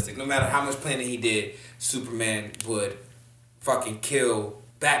realistic. No matter how much planning he did, Superman would fucking kill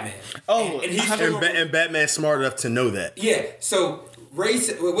Batman. Oh, and Batman's smart enough to know that. Yeah. So Ray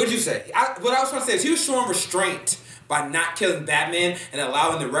said, what'd you say? What I was trying to say is he was showing restraint by not killing Batman and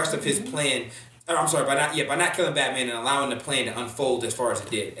allowing the rest of his plan. I'm sorry, by not killing Batman and allowing the plan to unfold as far as it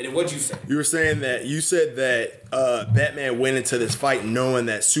did. And then what'd you say? You said that Batman went into this fight knowing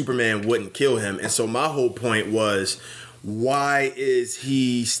that Superman wouldn't kill him, and so my whole point was, why is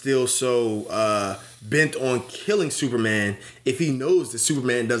he still so bent on killing Superman if he knows that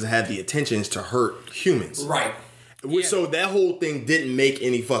Superman doesn't have the intentions to hurt humans? Right. So that whole thing didn't make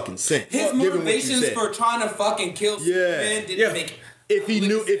any fucking sense. His motivations for trying to fucking kill Superman didn't make. If he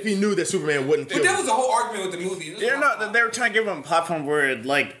knew that Superman wouldn't kill him. But that was the whole argument with the movie. They were trying to give him a platform where,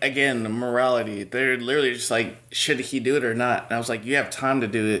 like, again, morality. They're literally just like, should he do it or not? And I was like, you have time to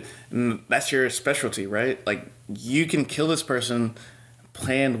do it, and that's your specialty, right? Like, you can kill this person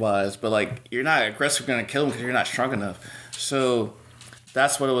planned-wise, but, like, you're not aggressively going to kill him because you're not strong enough. So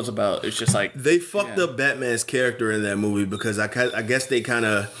that's what it was about. It's just like... They fucked up Batman's character in that movie because I guess they kind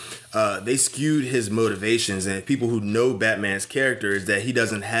of... they skewed his motivations, and people who know Batman's character is that he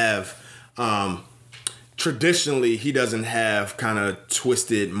doesn't have... traditionally, he doesn't have kind of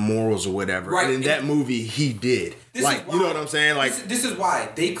twisted morals or whatever. Right. And in that movie, he did. You know what I'm saying? Like this is why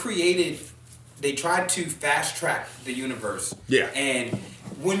they tried to fast track the universe. Yeah. And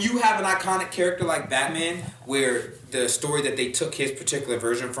when you have an iconic character like Batman, where the story that they took his particular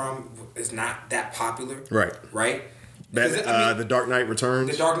version from is not that popular. Right. Right? The Dark Knight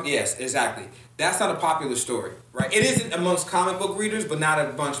Returns? Yes, exactly. That's not a popular story, right? It isn't amongst comic book readers, but not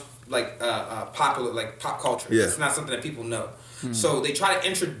a bunch like popular, like pop culture. Yeah. It's not something that people know. So they try to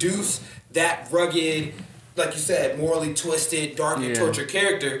introduce that rugged, like you said, morally twisted, dark and tortured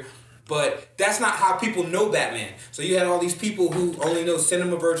character, but that's not how people know Batman. So you had all these people who only know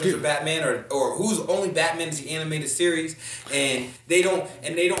cinema versions of Batman, or whose only Batman is the animated series, and they don't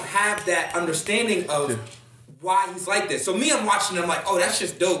have that understanding of why he's like this. So me, I'm watching it, I'm like, oh, that's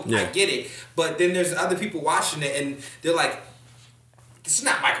just dope. Yeah. I get it. But then there's other people watching it, and they're like, this is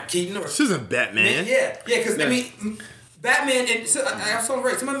not Michael Keaton. Or this isn't Batman. Yeah, because I mean, Batman, and so, I'm so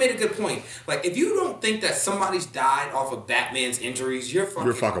right. Somebody made a good point. Like, if you don't think that somebody's died off of Batman's injuries, you're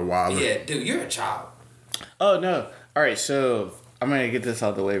fucking wild. Yeah, dude, you're a child. Oh, no. All right, so I'm going to get this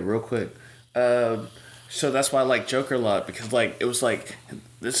out of the way real quick. So that's why I like Joker a lot, because, like, it was like,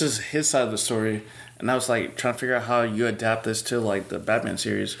 this is his side of the story, and I was, like, trying to figure out how you adapt this to, like, the Batman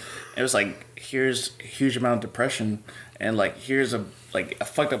series. It was like, here's a huge amount of depression, and, like, here's a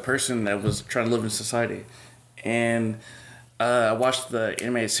fucked up person that was trying to live in society. And I watched the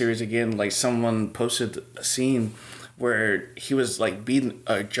animated series again. Like, someone posted a scene where he was like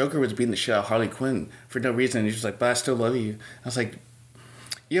Joker was beating the shit out of Harley Quinn for no reason. He was like, "But I still love you." I was like,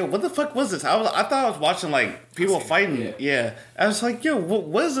 Yo, what the fuck was this? I thought I was watching like people fighting. Yeah. I was like, yo,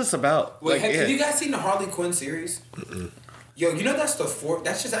 what is this about? Wait, like, have you guys seen the Harley Quinn series? Yo, you know that's the fourth.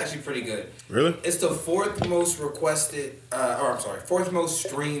 That's just actually pretty good. Really? It's the fourth most requested, fourth most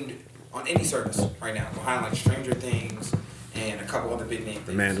streamed on any service right now, behind like Stranger Things and a couple other big name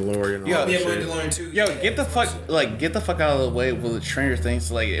things. Mandalorian. Yo, Yeah, Mandalorian too. Yo, get the fuck out of the way with Stranger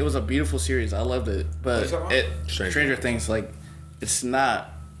Things. Like, it was a beautiful series. I loved it, but Stranger Things, like, it's not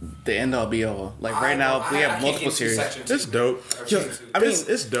the end all be all. Like right now, we have multiple series. It's dope. Yo, I mean,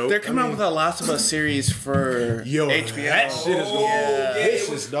 it's dope. They're coming out with a Last of Us series for HBO. That shit is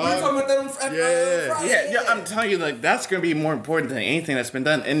vicious, dog. We were talking about that on Friday. Yeah, I'm telling you, like that's gonna be more important than anything that's been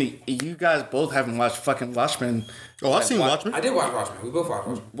done. And you guys both haven't watched fucking Watchmen. Oh, I've seen Watchmen. I did watch Watchmen. We both watched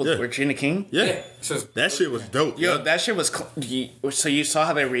Watchmen. With Regina King. Yeah. So That shit was dope. Yo, that shit was. So you saw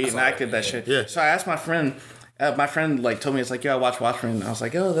how they reenacted that shit. Yeah. So I asked my friend. My friend like told me, it's like, yo, I watched Watchmen. And I was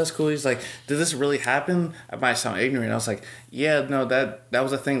like, oh, that's cool. He's like, did this really happen? I might sound ignorant. I was like, yeah, no, that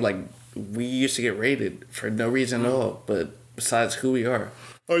was a thing. Like, we used to get raided for no reason at all, but besides who we are.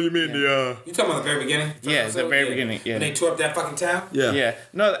 Oh, you mean the You talking about the very beginning? Yeah, the very beginning. Yeah. When they tore up that fucking town. Yeah. Yeah.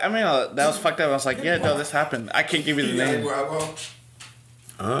 No, I mean that was fucked up. I was like, yeah, no, this happened. I can't give you the name.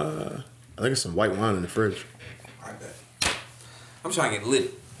 I think it's some white wine in the fridge. I bet. I'm trying to get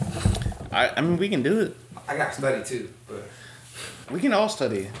lit. I mean, we can do it. I got to study too, but We can all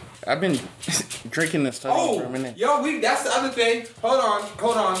study. I've been drinking and studying for a minute. That's the other thing. Hold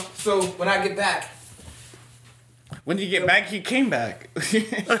on. So when I get back. When you get back, you came back. I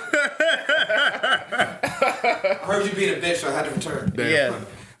heard you being a bitch, so I had to return. Yeah.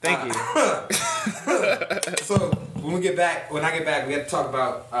 Thank you. So when I get back, we have to talk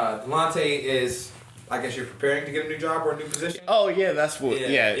about Delonte is. I guess you're preparing to get a new job or a new position. Oh yeah, that's what.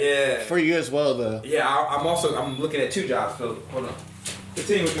 Yeah. For you as well, though. Yeah, I'm looking at 2 jobs. So hold on.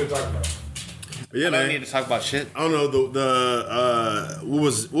 Continue what you were talking about. But yeah, I don't man. need to talk about shit. I don't know what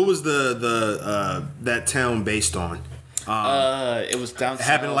was the that town based on? It was down. It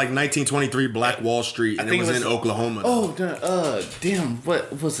happened like 1923 Black Wall Street, and it was in Oklahoma. Oh, damn!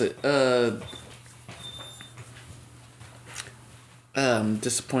 What was it?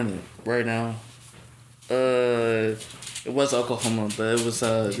 Disappointed right now. It was Oklahoma, but it was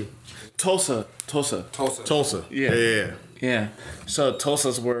Tulsa. Yeah. So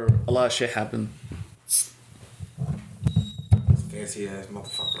Tulsa's where a lot of shit happened. Fancy ass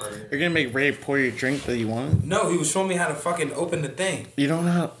motherfucker right here. You're gonna make Ray pour your drink that you wanted? No, he was showing me how to fucking open the thing. You don't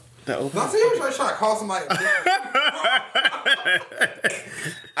know how to open. No, he was trying to call somebody.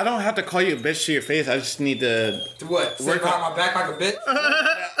 I don't have to call you a bitch to your face. I just need to. To what? Sit behind my back like a bitch?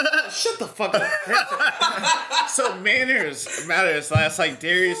 Shut the fuck up. So manners matters. It's like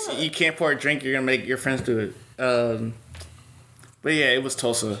Darius, you can't pour a drink. You're gonna make your friends do it. But yeah, it was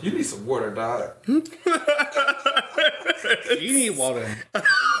Tulsa. You need some water, dog. You need water.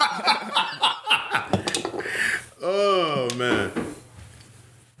 Oh man.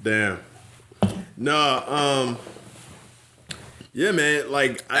 Damn. No. Yeah, man.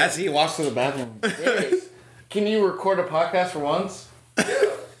 Like As he walks to the bathroom. Darius, can you record a podcast for once?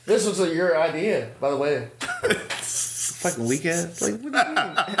 This was your idea, by the way. Fucking weak ass. Like, what do you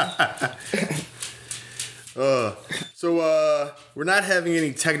mean? So we're not having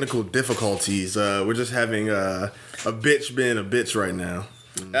any technical difficulties. We're just having a bitch being a bitch right now.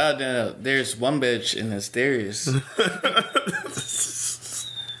 No. There's one bitch, and it's Darius.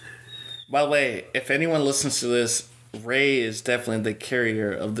 By the way, if anyone listens to this, Ray is definitely the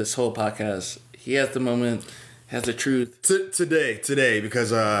carrier of this whole podcast. He has the moment, has the truth. Today,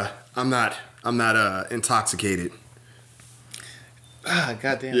 because I'm not intoxicated. Ah,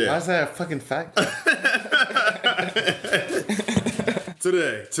 goddamn! Yeah. Why is that a fucking fact?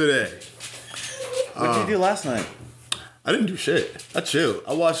 Today. What did you do last night? I didn't do shit. I chilled.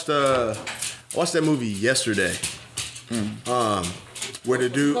 I watched that movie yesterday. Where the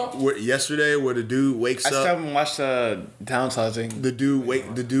dude wakes I up. still haven't watched Downsizing. The dude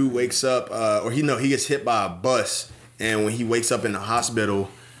wakes up, he gets hit by a bus, and when he wakes up in the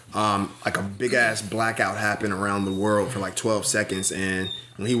hospital, like a big ass blackout happened around the world for like 12 seconds, and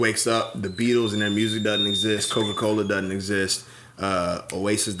when he wakes up, the Beatles and their music doesn't exist, Coca-Cola doesn't exist,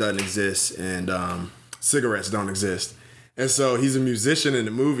 Oasis doesn't exist, and cigarettes don't exist. And so he's a musician in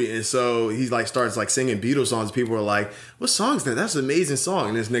the movie, and so he like starts like singing Beatles songs. People are like, "What song's that? That's an amazing song!"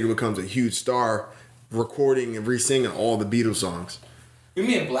 And this nigga becomes a huge star, recording and re-singing all the Beatles songs. You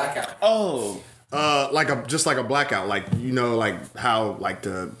mean blackout? Oh, like a blackout, like like how like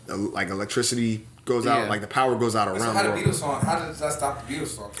the electricity goes out, like the power goes out around. So how the the world. Beatles song? How does that stop the Beatles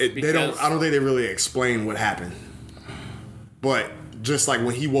song? They don't. I don't think they really explain what happened, but just like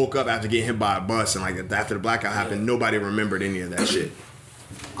when he woke up after getting hit by a bus and like after the blackout happened, nobody remembered any of that shit.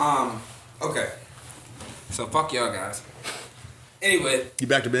 Okay. So fuck y'all guys. Anyway. You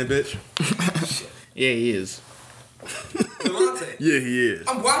back to being bitch? Shit. Yeah, he is. Delonte. Yeah, he is.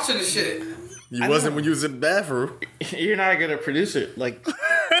 I'm watching the shit. You wasn't when you was in the bathroom. You're not a good producer. Like,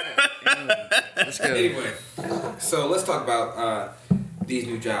 let's go. Anyway, so let's talk about these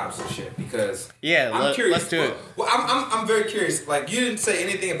new jobs and shit because I'm curious. Let's do it. Well, I'm very curious. Like, you didn't say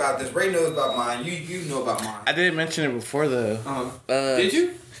anything about this. Ray knows about mine. You know about mine. I didn't mention it before though. Did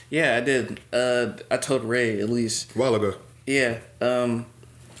you? Yeah, I did. I told Ray at least A while ago. Yeah.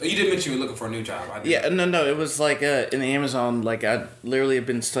 So you did mention you were looking for a new job. Yeah, no. It was like in Amazon. Like I literally have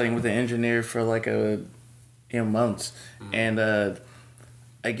been studying with an engineer for like months, and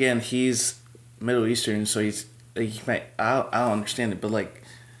again he's Middle Eastern, so he might I don't understand it, but like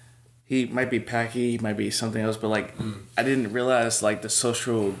he might be Paki, he might be something else, but like I didn't realize like the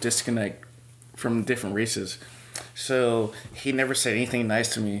social disconnect from different races. So he never said anything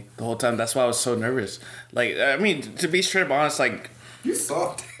nice to me the whole time. That's why I was so nervous. Like I mean, to be straight up honest, like. You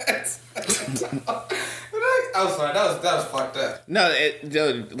saw that. I'm sorry, that was fucked up. No,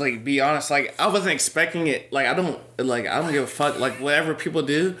 like be honest, like I wasn't expecting it. Like I don't give a fuck. Like whatever people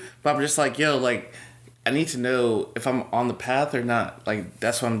do, but I'm just like, yo, like I need to know if I'm on the path or not. Like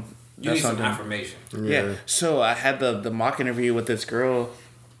that's what I'm. You need some affirmation. Yeah. So I had the mock interview with this girl,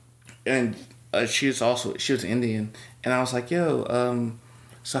 and she was Indian, and I was like, yo,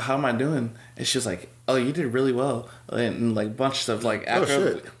 so how am I doing? And she was like, oh, you did really well, and like a bunch of stuff. Like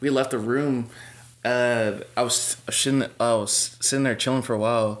after we left the room, I was sitting there chilling for a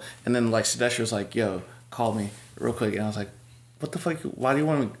while, and then like Sadesha was like, yo, call me real quick, and I was like, what the fuck? Why do you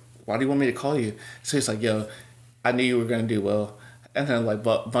want me to call you? So he's like, yo, I knew you were gonna do well. And then like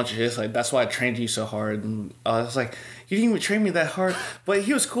a bunch of shit, like that's why I trained you so hard. And I was like, you didn't even train me that hard. But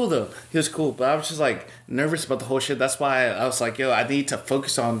he was cool though. He was cool. But I was just like nervous about the whole shit. That's why I was like, yo, I need to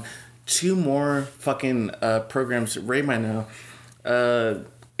focus on 2 more fucking programs Ray might know.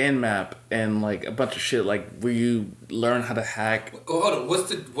 Nmap and like a bunch of shit like where you learn how to hack. Oh, hold on.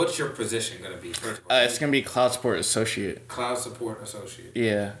 What's your position gonna be? It's gonna be Cloud Support Associate. Cloud Support Associate.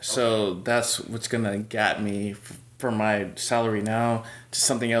 Yeah. So that's what's gonna get me for my salary now to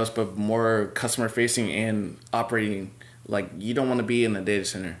something else, but more customer facing and operating. Like you don't want to be in the data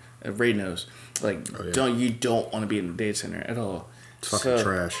center. Ray knows. Like you don't want to be in the data center at all. It's fucking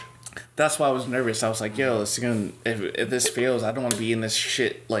trash. That's why I was nervous. I was like, yo, if this fails, I don't want to be in this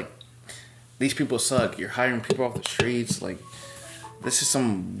shit. Like, these people suck. You're hiring people off the streets. Like, this is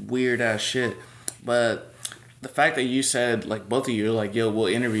some weird ass shit. But the fact that you said, like, both of you are like, yo, we'll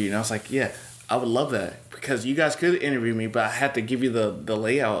interview you. And I was like, yeah, I would love that. Because you guys could interview me, but I had to give you the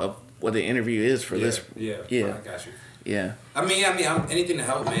layout of what the interview is for this. Yeah. I got you. Yeah. I mean, I'm anything to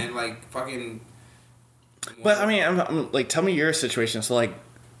help, man. Like, fucking. But, I mean, I'm like, tell me your situation. So, like.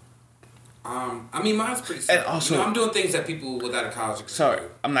 I mean, mine's pretty simple. And also, I'm doing things that people without a college degree. Sorry,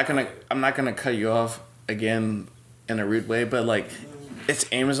 I'm not gonna cut you off again in a rude way, but like,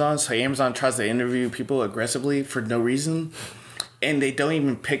 it's Amazon, so Amazon tries to interview people aggressively for no reason, and they don't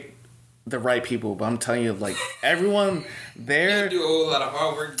even pick the right people. But I'm telling you, like, everyone there, do a whole lot of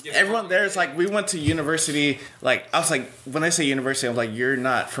hard work. Everyone there is like, we went to university. Like, I was like, when I say university, I'm like, you're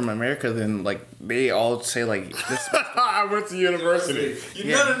not from America. Then like, they all say like, this. I went to university.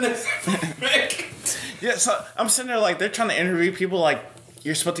 You're not in this. Yeah, so I'm sitting there like, they're trying to interview people like,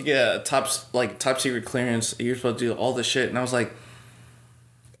 you're supposed to get a top secret clearance. You're supposed to do all this shit, and I was like,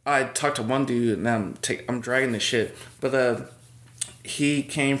 I talked to one dude, and I'm dragging this shit, but he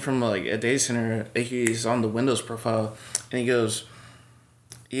came from like a data center. He's on the Windows profile, and he goes,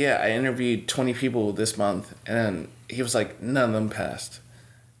 yeah, I interviewed 20 people this month, and he was like, none of them passed.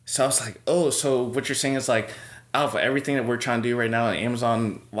 So I was like, oh, so what you're saying is like, out of everything that we're trying to do right now on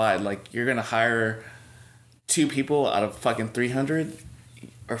Amazon wide, like you're gonna hire 2 people out of fucking 300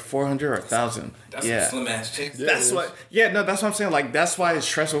 or 400 or 1,000. That's a slim ass chance. That's what. Yeah, no, that's what I'm saying. Like that's why it's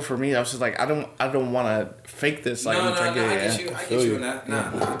stressful for me. I was just like, I don't want to fake this. Like, I get you in that. Nah,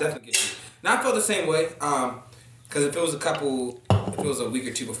 I definitely get you. Now I feel the same way. Because if it was a week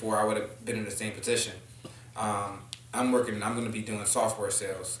or 2 before, I would have been in the same position. I'm going to be doing software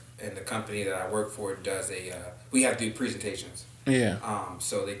sales, and the company that I work for does we have to do presentations. Yeah.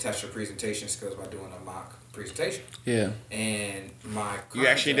 So they test your presentation skills by doing a mock presentation. Yeah. And you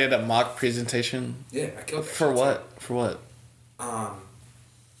actually did a mock presentation? Yeah, I killed it. For what? For what? I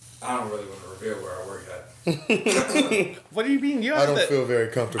don't really want to reveal where I work at. What do you mean? I don't feel very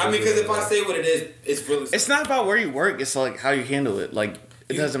comfortable. I mean, because if I say what it is, it's really simple. It's not about where you work. It's like how you handle it. Like,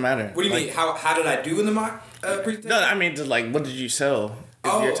 it doesn't matter. What do you mean? How did I do in the mock? presentation? No, I mean, just like, what did you sell?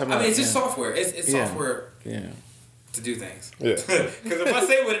 It's just software. It's software. Yeah. To do things. Yeah. Because if I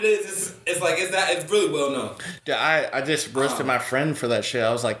say what it is, it's really well known. Dude, I just roasted my friend for that shit.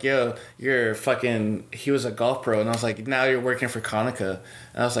 I was like, yo, you're fucking... He was a golf pro, and I was like, now you're working for Konica.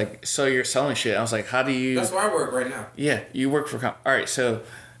 And I was like, so you're selling shit. I was like, how do you... That's where I work right now. Yeah, you work for Konica. All right, so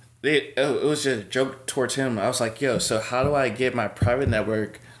it was just a joke towards him. I was like, yo, so how do I get my private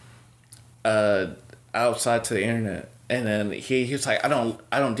network outside to the internet? And then he was like, I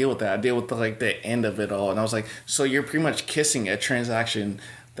don't deal with that. I deal with the end of it all. And I was like, so you're pretty much kissing a transaction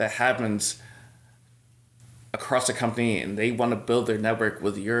that happens across the company, and they want to build their network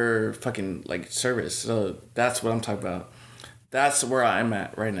with your fucking service. So that's what I'm talking about. That's where I'm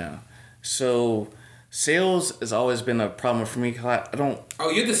at right now. So sales has always been a problem for me. I don't. Oh,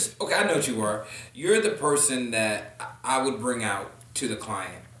 you're this. Okay, I know what you are. You're the person that I would bring out to the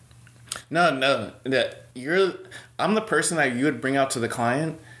client. No. I'm the person that you would bring out to the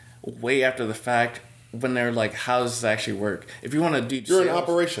client way after the fact when they're like, how does this actually work? If you want to do You're sales, in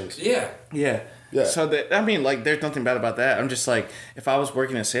operations. Yeah. So there's nothing bad about that. I'm just like, if I was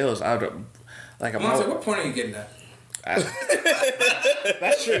working in sales, I would what point are you getting at?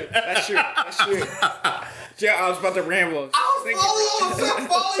 That's true. Yeah, I was about to ramble. I was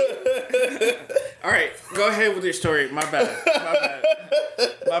following. All right, go ahead with your story. My bad.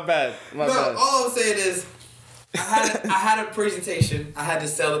 All I'm saying is, I had a presentation. I had to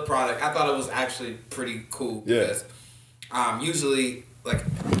sell the product. I thought it was actually pretty cool because usually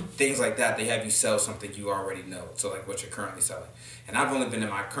things like that, they have you sell something you already know. So what you're currently selling. And I've only been in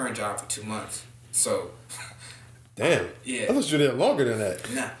my current job for 2 months. So damn. Yeah. I thought you were there longer than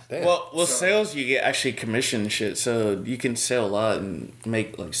that. Nah. Damn. Well, sales, you get actually commission and shit, so you can sell a lot and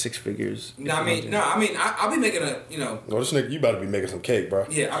make 6 figures. I'll be making Well, this nigga, you about to be making some cake, bro.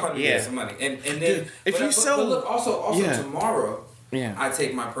 Yeah, I'm about to be making some money, and then dude, tomorrow, I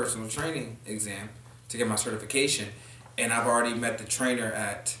take my personal training exam to get my certification, and I've already met the trainer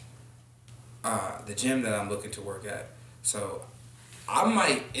at the gym that I'm looking to work at. So I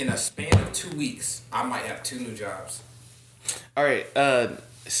might, in a span of 2 weeks, I might have 2 new jobs. All right.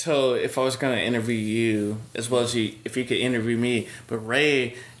 So if I was gonna interview you, as well as if you could interview me, but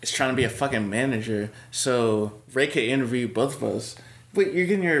Ray is trying to be a fucking manager, so Ray could interview both of us. Wait, you're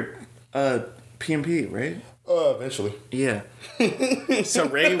getting your PMP, right? Eventually. Yeah. So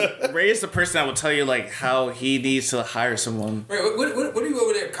Ray is the person that will tell you how he needs to hire someone. Ray, what are you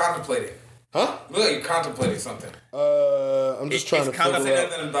over there contemplating? Huh? Look like you're contemplating something. I'm just trying to figure out.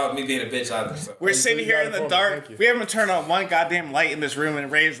 Nothing about me being a bitch either. So. We're sitting here in the dark. We haven't turned on one goddamn light in this room,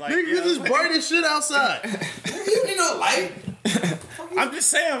 and Ray's like, nigga, it's bright as shit outside. You need no light. I'm just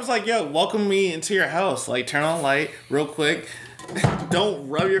saying, I was like, yo, welcome me into your house. Turn on light real quick. Don't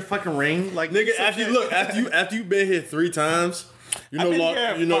rub your fucking ring. Nigga, after you've been here 3 times, you're no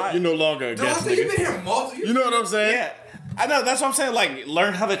longer a guest, nigga. You've been here multiple. You know what I'm saying? Yeah. I know, that's what I'm saying.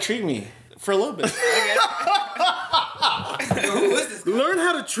 Learn how to treat me. For a little bit. Yo, who is this guy? Learn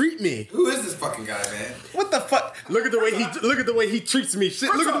how to treat me. Who is this fucking guy, man? What the fuck? Look at the way he treats me. Shit.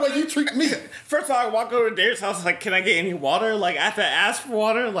 Look at the way you treat me. First of all, I walk over to Derek's house, can I get any water? I have to ask for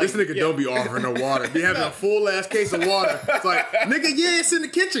water. This nigga don't be offering no water. Be having a full ass case of water. It's nigga, yeah, it's in the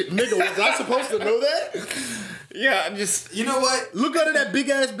kitchen. Nigga, was I supposed to know that? Yeah, just... You know what? Look under that big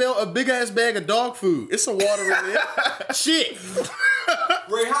ass bag of dog food. It's some water in there. Shit.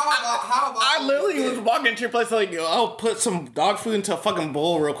 Ray, how about I literally was walking into your place I'll put some dog food into a fucking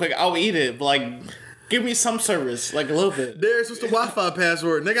bowl real quick. I'll eat it, but give me some service, a little bit. Darius, what's the Wi-Fi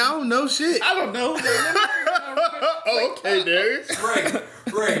password? Nigga, I don't know shit. I don't know. Oh, okay, Darius.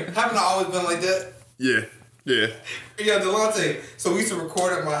 Ray, haven't I always been like that? Yeah. Yo, Delonte, so we used to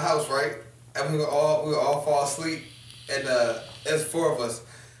record at my house, right? And we would all fall asleep, and there's 4 of us.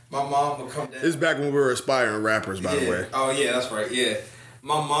 My mom would come down. This is back when we were aspiring rappers, by the way. Oh yeah, that's right. Yeah,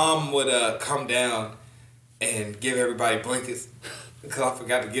 my mom would come down and give everybody blankets because I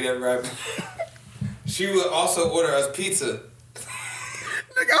forgot to get everybody. She would also order us pizza.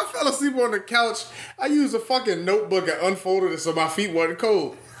 Nigga, I fell asleep on the couch. I used a fucking notebook and unfolded it so my feet wasn't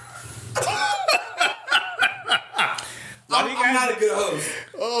cold. I'm not a good host.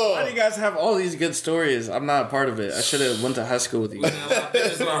 Why do you guys have all these good stories? I'm not a part of it. I should have went to high school with you. Wait,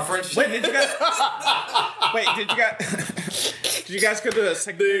 did you guys? Did you guys go to a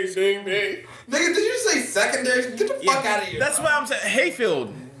secondary school? Nigga, did you say secondary? Get the fuck out of here. That's what I'm saying.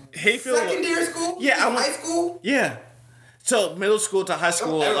 Hayfield. Secondary school? Yeah, high school? Yeah. So middle school to high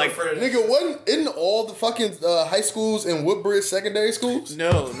school, like nigga, isn't all the fucking high schools in Woodbridge secondary schools?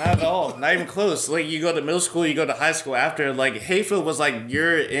 No, not at all. Not even close. Like you go to middle school, you go to high school after. Like Hayfield was like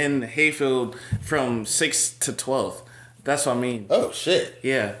you're in Hayfield from 6th to 12th. That's what I mean. Oh shit.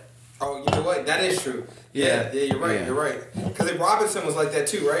 Yeah. Oh, you know what? That is true. Yeah, you're right. Yeah. You're right. Because Robinson was like that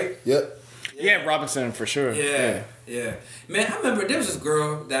too, right? Yep. Yeah, Robinson for sure. Yeah. Man, I remember there was this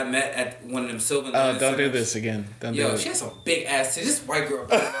girl that I met at one of them Sylvan. Oh, don't do this again. She had some big ass tits. This white girl.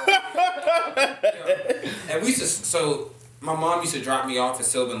 And we used to. So my mom used to drop me off at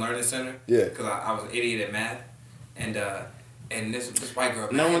Sylvan Learning Center. Yeah. Because I was an idiot at math, and this white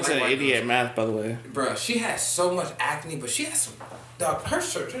girl. No one's an idiot at math, by the way. Bruh, she had so much acne, but she had some. Dog, her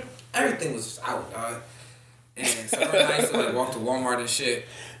shirt, everything was just out, dog. And so her and I used to like walk to Walmart and shit.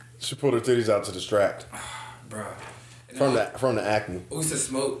 She pulled her titties out to distract. Bruh. From the acne. We used to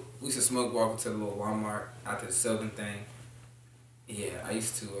smoke walking to the little Walmart after the Sylvan thing. Yeah, I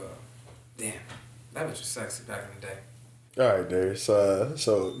used to. Damn, that was just sexy back in the day. All right, Darius.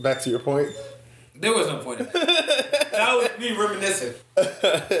 So back to your point. There was no point in that. That was me reminiscing.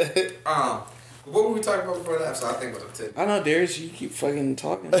 What were we talking about before that? So I think what I'm saying. I know, Darius. You keep fucking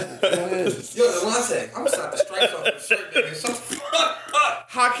talking. Go ahead. Yo, Delonte, I'm gonna slap the stripes off your shirt, nigga. Shut the fuck up.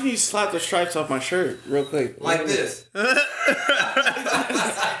 How can you slap the stripes off my shirt real quick? Like this.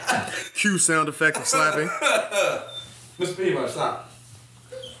 Cue sound effect of slapping. Mr. Peanut, stop.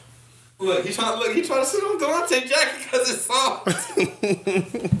 Look, he trying to sit on Delonte jacket because it's soft.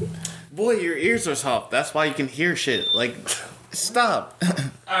 Boy, your ears are soft. That's why you can hear shit. Like, stop.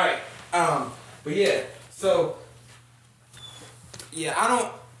 All right. But yeah. So. Yeah, I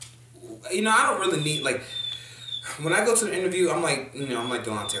don't really need like. When I go to the interview, I'm like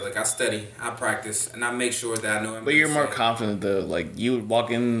Delonte. Like I study, I practice, and I make sure that I know. But you're more confident though. Like you would walk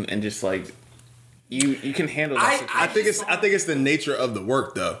in and just like. You can handle that. I think it's the nature of the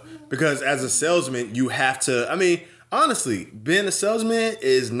work though, because as a salesman you have to. I mean, honestly, being a salesman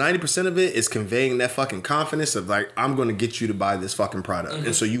is 90% of it is conveying that fucking confidence of like I'm going to get you to buy this fucking product,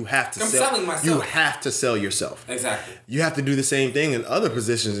 and so you have to selling myself. You have to sell yourself. Exactly. You have to do the same thing in other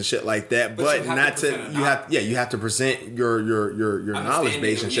positions and shit like that, but not to you have to present your knowledge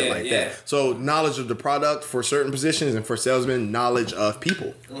base and shit like that. So knowledge of the product for certain positions, and for salesmen, knowledge of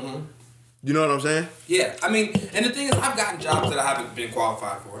people. Mm-hmm. You know what I'm saying? Yeah, I mean, and the thing is, I've gotten jobs that I haven't been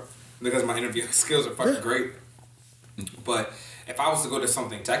qualified for because my interview skills are fucking great. But if I was to go to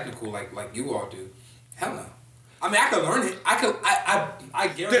something technical like you all do, hell no. I mean, I could learn it. I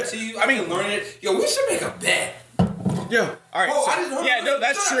guarantee you, I can learn it. Yo, we should make a bet. Yeah. All right.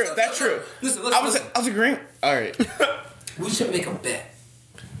 That's true. That's true. Listen. I was agreeing. All right. We should make a bet.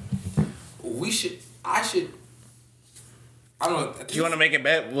 I don't know. Do you want to make a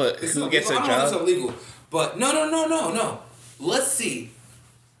bet? What? Who gets a job? I don't know if it's illegal. But no. Let's see.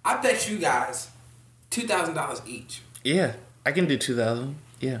 I bet you guys $2,000 each. Yeah. I can do 2,000.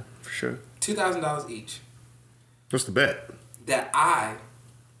 Yeah, for sure. $2,000 each. What's the bet? That I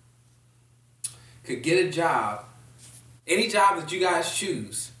could get a job, any job that you guys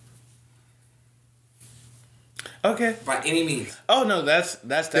choose. Okay. By any means. Oh no, that's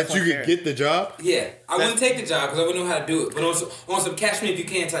definitely that you could get the job. Yeah, I wouldn't take the job because I wouldn't know how to do it. But on some catch me if you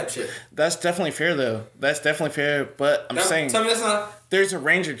can type shit. That's definitely fair though. That's definitely fair. But I'm saying, tell me that's not. There's a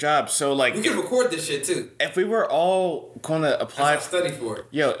range of jobs, so like we can record this shit too. If we were all going to apply, study for it.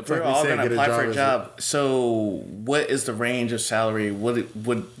 Yo, if we were all going to apply for a job, so what is the range of salary? What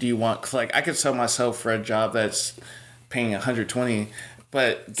do you want? 'Cause like I could sell myself for a job that's paying $120,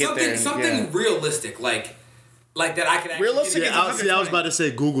 but get something realistic like that I can actually realistic. I was about to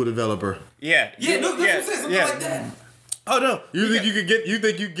say Google developer. That's what I'm saying, something like that. Oh no! You think you could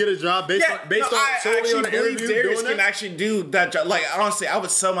get a job based on solely on the interview? Darius can actually do that job. Like honestly, I would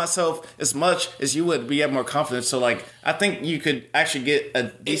sell myself as much as you would. We have more confidence. So like, I think you could actually get a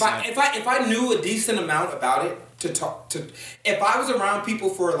decent. If I knew a decent amount about it to talk to, if I was around people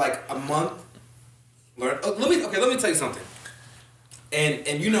for like a month, let me tell you something.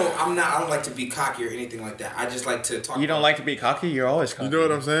 And you know I don't like to be cocky or anything like that. I just like to talk. You don't like to be cocky? You're always cocky. You know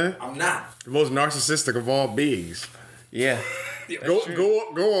what I'm saying? I'm not. The most narcissistic of all beings. Yeah. Go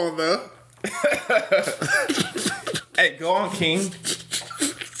on though. Hey, go on, King.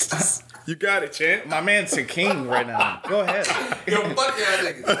 You got it, champ. My man's a king right now. Go ahead. Yo, fuck y'all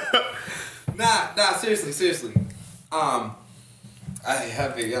niggas. Nah, seriously. Y'all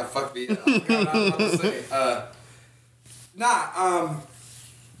fuck me. I'm gonna say.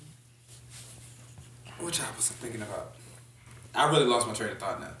 What job was I thinking about? I really lost my train of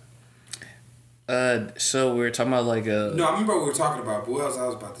thought now. So we were talking about like No, I remember what we were talking about, but what else I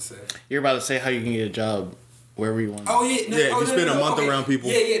was about to say? You're about to say how you can get a job. wherever you want. Oh yeah, no, yeah. If you spend a month around people.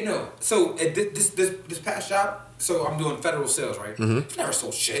 Yeah, no. So at this past job, so I'm doing federal sales, right? Mm-hmm. Never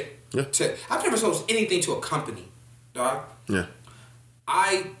sold shit. Yeah. I've never sold anything to a company, dog. Yeah.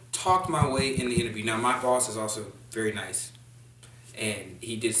 I talked my way in the interview. Now my boss is also very nice, and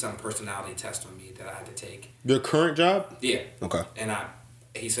he did some personality test on me that I had to take. Your current job? Yeah. Okay. And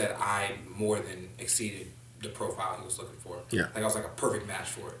he said I more than exceeded the profile he was looking for. Yeah. Like I was like a perfect match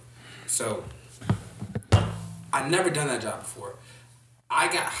for it. So I'd never done that job before. I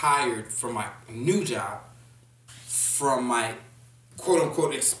got hired for my new job from my quote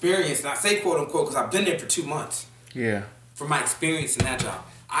unquote experience. And I say quote unquote because I've been there for 2 months. Yeah. From my experience in that job.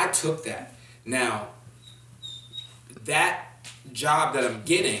 I took that. Now, that job that I'm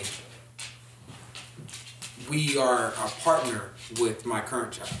getting, we are a partner with my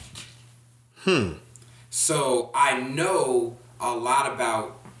current job. So I know a lot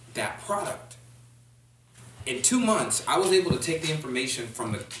about that product. In 2 months, I was able to take the information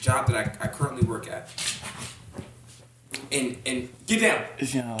from the job that I currently work at and get down.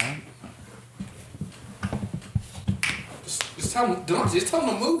 Yeah. Just tell him, Delonte, just tell him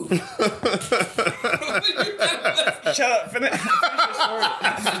to move. Shut up. Finish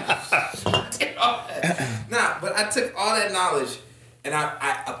Nah, but I took all that knowledge and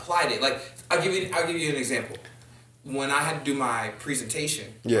I applied it. Like I'll give you an example. When I had to do my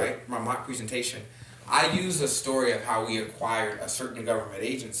presentation, right? My mock presentation, I used a story of how we acquired a certain government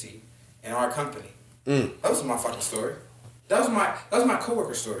agency in our company. That was my fucking story. That was my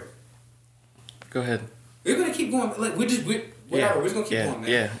coworker story. Go ahead. We're gonna keep going. Like we're just gonna keep going,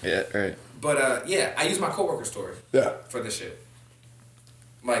 man. Yeah, right. But I used my coworker story. Yeah. For this shit.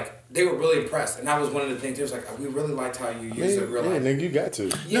 Like they were really impressed, and that was one of the things. They was like, "We really liked how you used it." Real life. Nigga, you got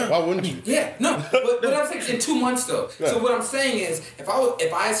to. Yeah. Why wouldn't you? Yeah, no. But I'm saying in 2 months though. Yeah. So what I'm saying is,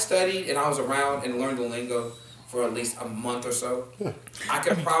 if I studied and I was around and learned the lingo for at least a month or so, I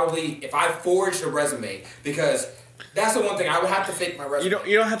could probably, if I forged a resume, because that's the one thing I would have to fake my resume.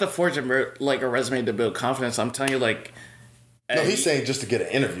 You don't have to forge a resume to build confidence. I'm telling you, like. No, he's saying just to get an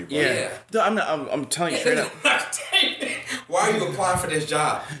interview. Bro. Yeah. No, I'm telling you straight up. Why are you applying for this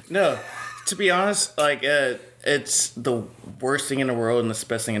job? No, to be honest, like it's the worst thing in the world and the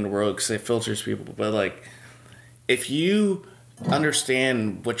best thing in the world because it filters people. But like, if you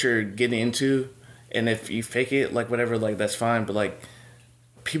understand what you're getting into, and if you fake it, like whatever, like that's fine. But like,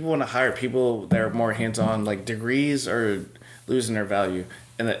 people want to hire people that are more hands-on. Like degrees are losing their value.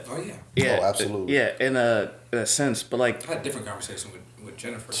 And yeah, oh, absolutely. Yeah, in a sense, but like I had a different conversation with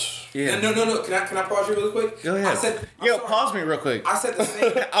Jennifer. Yeah. No. Can I pause you really quick? Go ahead. I said, pause me real quick. I said the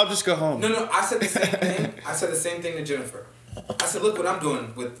same. I'll just go home. No. I said the same thing. I said the same thing to Jennifer. I said, look what I'm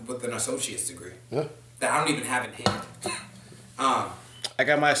doing with an associate's degree. Yeah. That I don't even have in hand. I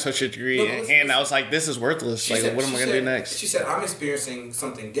got my associate degree in hand. I was like, this is worthless. Like, what am I gonna do next? She said, I'm experiencing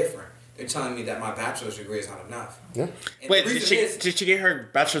something different. They're telling me that my bachelor's degree is not enough. Yeah. And wait, did she get her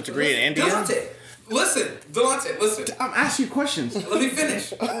bachelor's degree in India? Delonte, listen. I'm asking you questions. Let me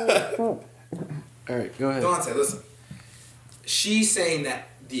finish. All right, go ahead. Delonte, listen. She's saying that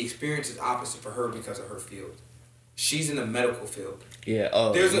the experience is opposite for her because of her field. She's in the medical field.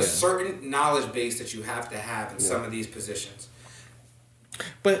 Yeah. There's a certain knowledge base that you have to have in some of these positions.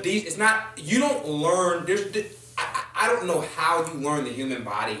 But it's not. You don't learn. I don't know how you learn the human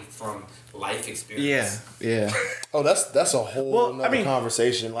body from life experience. Yeah. Oh, that's a whole nother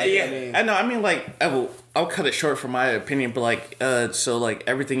conversation. Like, yeah, I know. I mean, like, I'll cut it short for my opinion, but like, so like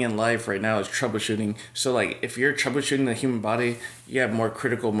everything in life right now is troubleshooting. So like, if you're troubleshooting the human body, you have more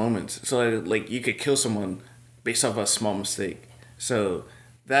critical moments. So like, you could kill someone based off a small mistake. So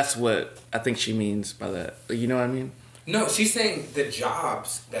that's what I think she means by that. You know what I mean? No, she's saying the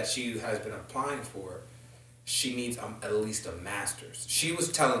jobs that she has been applying for, she needs at least a master's. She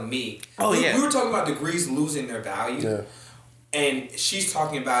was telling me. We were talking about degrees losing their value. Yeah. And she's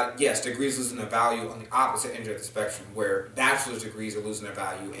talking about, yes, degrees losing their value on the opposite end of the spectrum, where bachelor's degrees are losing their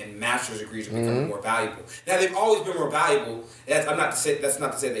value and master's degrees are becoming more valuable. Now, they've always been more valuable. That's not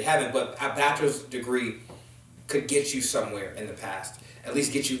to say they haven't, but a bachelor's degree could get you somewhere in the past. At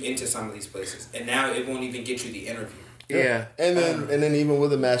least get you into some of these places. And now it won't even get you the interview. Yeah. And then even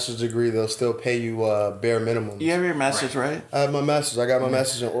with a master's degree, they'll still pay you bare minimum. You have your master's, right? I have my master's. I got my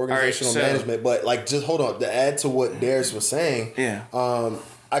master's in organizational All right, management. But like, just hold on. To add to what Darius was saying,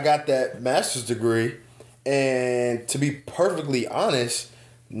 I got that master's degree, and to be perfectly honest,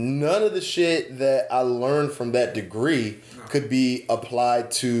 none of the shit that I learned from that degree could be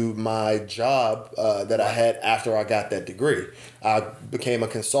applied to my job that I had after I got that degree. I became a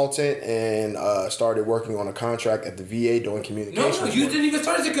consultant and started working on a contract at the VA doing communications. No, you didn't even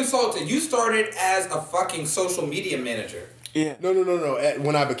start as a consultant. You started as a fucking social media manager. Yeah. No.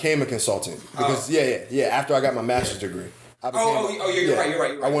 When I became a consultant, because after I got my master's degree. You're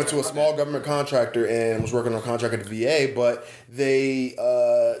right. I went to a small government contractor and was working on a contract at the VA, but they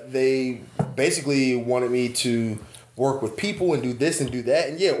basically wanted me to work with people and do this and do that.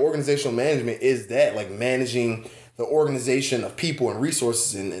 And organizational management is that, like managing the organization of people and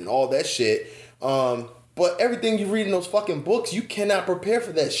resources and all that shit. But everything you read in those fucking books, you cannot prepare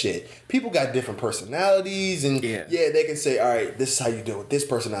for that shit. People got different personalities, and they can say, all right, this is how you deal with this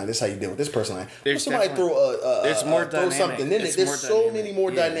personality, this is how you deal with this personality. Somebody throw something in it. There's so many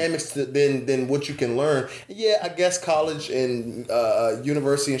more dynamics than what you can learn. Yeah, I guess college and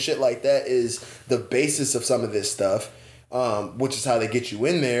university and shit like that is the basis of some of this stuff, which is how they get you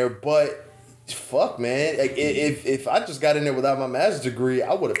in there, but fuck, man. Like, if I just got in there without my master's degree,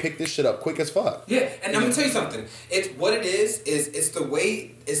 I would have picked this shit up quick as fuck. Yeah, and I'm gonna tell you something. It's the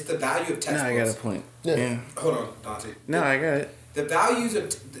value of textbooks. No, I got a point. Yeah. Hold on, Dante. No, I got it. The values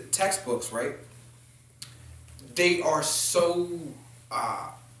of the textbooks, right? They are so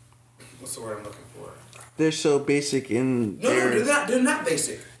what's the word I'm looking for? They're so basic in No, they're not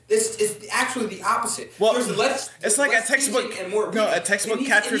basic. It's actually the opposite. Well, it's like a textbook. A textbook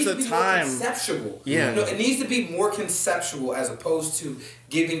captures the time. More conceptual. Yeah. No, it needs to be more conceptual as opposed to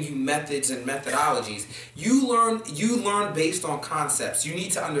giving you methods and methodologies. You learn based on concepts. You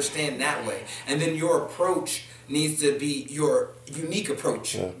need to understand that way, and then your approach needs to be your unique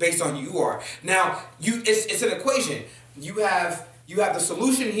approach based on who you are. Now, it's an equation. You have the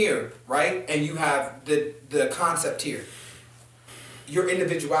solution here, right, and you have the concept here. Your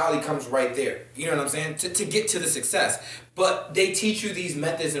individuality comes right there. You know what I'm saying? To get to the success. But they teach you these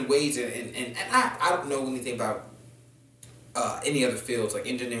methods and ways, and I don't know anything about any other fields, like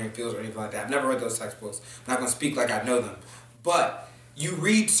engineering fields or anything like that. I've never read those textbooks. I'm not going to speak like I know them. But you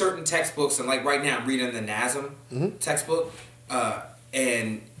read certain textbooks, and like right now I'm reading the NASM textbook,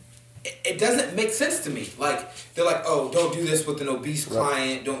 and it doesn't make sense to me. Like, they're like, oh, don't do this with an obese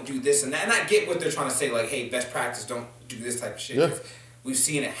client, don't do this and that. And I get what they're trying to say, like, hey, best practice, don't do this type of shit. Yeah. We've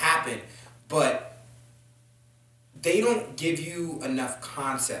seen it happen, but they don't give you enough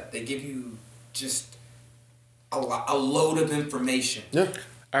concept. They give you just a load of information. Yeah.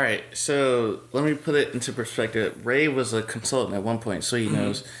 All right, so let me put it into perspective. Ray was a consultant at one point, so he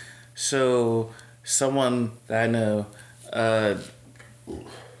knows. So someone that I know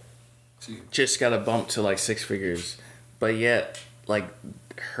just got a bump to like 6 figures, but yet like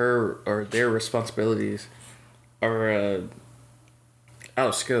her or their responsibilities are out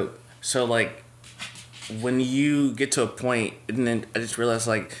of scope. So like when you get to a point, and then I just realized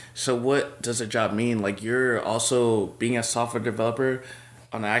like, so what does a job mean? Like, you're also being a software developer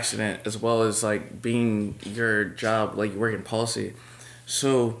on accident, as well as like being your job, like you work in policy.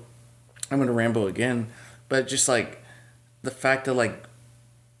 So I'm gonna ramble again, but just like the fact that like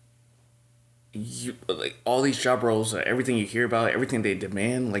you, like all these job roles, everything you hear about, everything they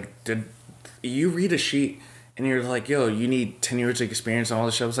demand, like you read a sheet and you're like, yo, you need 10 years of experience and all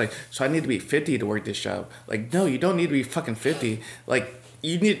this shit. It's like, so I need to be 50 to work this job. Like, no, you don't need to be fucking 50. Like,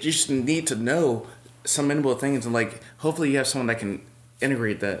 you just need to know some minimal things, and like hopefully you have someone that can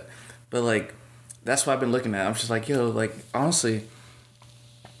integrate that. But like, that's what I've been looking at. I'm just like, yo, like honestly,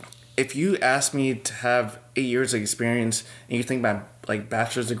 if you ask me to have 8 years of experience and you think my like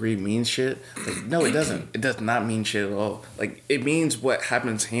bachelor's degree means shit, like no, it doesn't. It does not mean shit at all. Like, it means what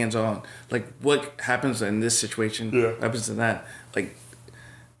happens hands on. Like, what happens in this situation happens in that. Like,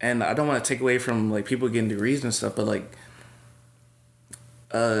 and I don't want to take away from like people getting degrees and stuff, but like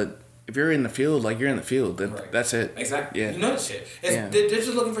if you're in the field, like you're in the field, that's it. Exactly. Yeah. You know the shit. They're just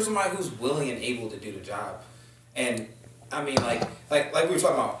looking for somebody who's willing and able to do the job. And I mean, like we were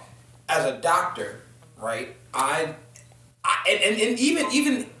talking about, as a doctor, right? And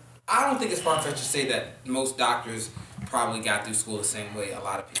even I don't think it's far-fetched to say that most doctors probably got through school the same way a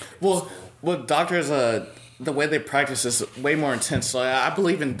lot of people. Well, doctors, the way they practice is way more intense. So I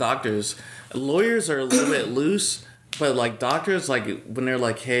believe in doctors. Lawyers are a little bit loose, but like doctors, like when they're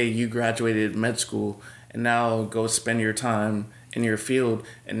like, hey, you graduated med school and now go spend your time in your field,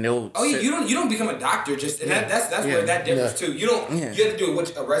 and they'll you don't become a doctor just, and that's where that differs too. You don't you have to do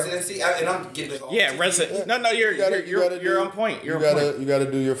a residency, and I'm getting this all resident. No, you're on point. You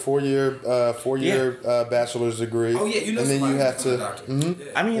gotta do your 4-year bachelor's degree. Oh yeah, you know, and then you have to.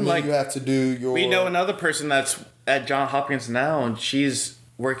 I mean, like you have to do your. We know another person that's at Johns Hopkins now, and she's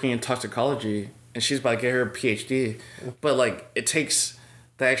working in toxicology, and she's about to get her PhD. But like, it takes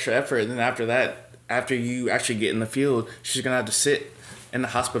the extra effort, and then after that, after you actually get in the field, she's gonna have to sit in the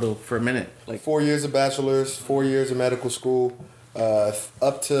hospital for a minute. Like 4 years of bachelor's, 4 years of medical school,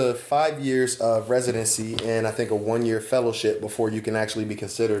 up to 5 years of residency, and I think a 1 year fellowship before you can actually be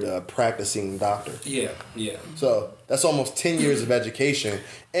considered a practicing doctor. Yeah. So that's almost 10 years of education.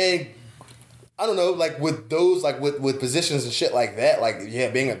 And I don't know, like with those, like with positions and shit like that, like, yeah,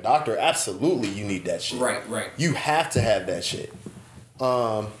 being a doctor, absolutely you need that shit. Right. You have to have that shit.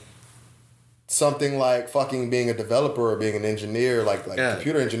 Something like fucking being a developer or being an engineer, like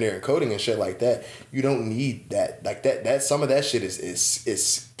computer engineer and coding and shit like that, you don't need that. Like that some of that shit is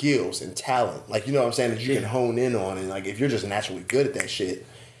skills and talent. Like, you know what I'm saying, that you can hone in on, and like if you're just naturally good at that shit.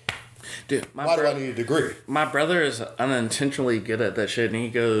 Dude, why do I need a degree? My brother is unintentionally good at that shit, and he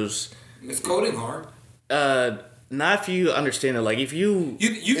goes, "Is coding hard?" Not if you understand it. Like if you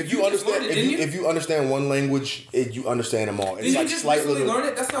understand one language, you understand them all. It's did like you just recently learn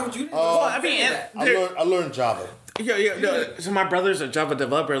it? That's not what you did. I mean, I learned Java. So my brother's a Java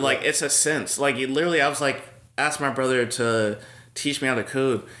developer. Like it's a sense. Like literally, I was like asked my brother to teach me how to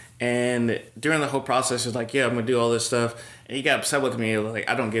code, and during the whole process, he's like, "Yeah, I'm gonna do all this stuff," and he got upset with me. Like,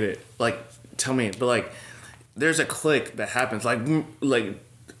 I don't get it. Like, tell me. But like, there's a click that happens. Like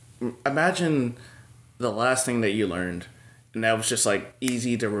imagine the last thing that you learned, and that was just like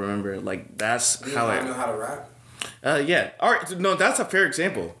easy to remember. Like that's how I know how to rap. Yeah. All right. No, that's a fair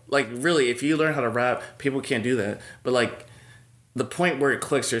example. Like really, if you learn how to rap, people can't do that. But like the point where it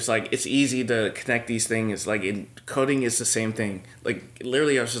clicks, it's like it's easy to connect these things. Like in coding is the same thing. Like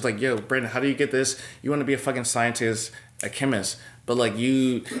literally, I was just like, "Yo, Brandon, how do you get this? You want to be a fucking scientist, a chemist, but like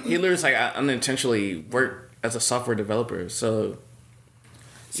he literally like unintentionally worked as a software developer." So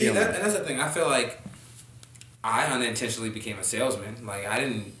see, and that's the thing. I feel like I unintentionally became a salesman. Like, I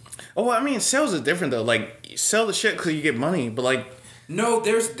didn't... Oh, I mean, sales is different, though. Like, you sell the shit because you get money, but, like... No,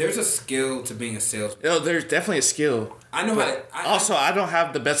 there's a skill to being a salesman. No, there's definitely a skill. I know I don't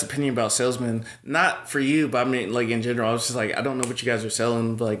have the best opinion about salesmen. Not for you, but I mean, like, in general. I was just like, I don't know what you guys are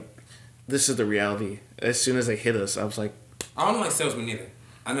selling, but, like, this is the reality. As soon as they hit us, I was like... I don't like salesmen either.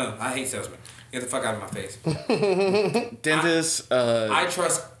 I know. I hate salesmen. Get the fuck out of my face. Dentists... I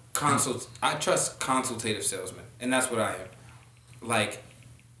trust consultative salesmen, and that's what I am. Like,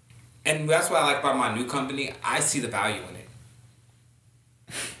 and that's what I like about my new company. I see the value in it.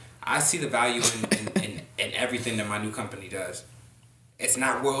 I see the value in everything that my new company does. It's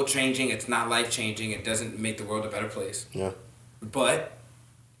not world changing. It's not life changing. It doesn't make the world a better place. Yeah. But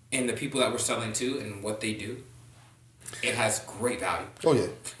in the people that we're selling to and what they do, it has great value. Oh yeah.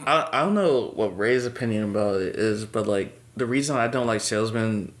 I don't know what Ray's opinion about it is, but like the reason I don't like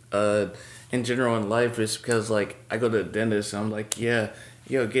salesmen in general in life is because like I go to the dentist and I'm like, yeah,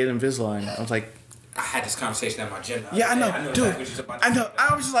 yo, get Invisalign. I was like, I had this conversation at my gym. Yeah, I know, dude. I know.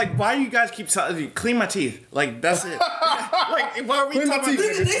 I was just like, why do you guys keep telling me clean my teeth? Like that's it. Like why are we talking about?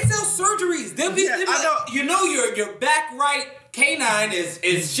 They sell surgeries. They'll be like, your back right canine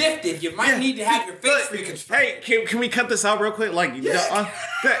is shifted. You might need to have your face reconstructed. Hey, can we cut this out real quick? Like,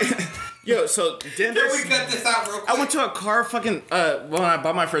 yo, so dentist. Can we cut this out real quick? I went to a car when I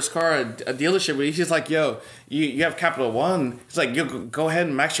bought my first car, a dealership, where he's like, yo, you have Capital One. He's like, yo, go ahead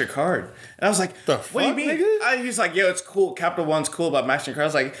and max your card. And I was like, what do you mean? He's like, yo, it's cool. Capital One's cool about maxing your card. I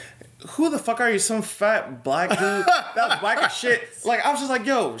was like, who the fuck are you? Some fat black dude? That was black as shit. Like, I was just like,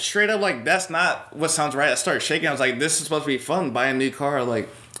 yo, straight up, like, that's not what sounds right. I started shaking. I was like, this is supposed to be fun. Buy a new car. Like,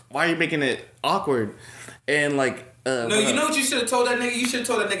 why are you making it awkward? And, like, no, you know what you should have told that nigga? You should have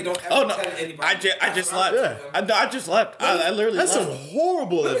told that nigga don't ever tell anybody. I just left. Yeah. I just left. I literally left. That's some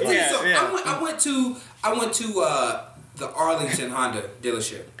horrible advice. Yeah. I went to the Arlington Honda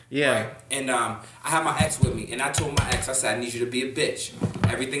dealership. Yeah. Right? And I had my ex with me, and I told my ex, I said, I need you to be a bitch.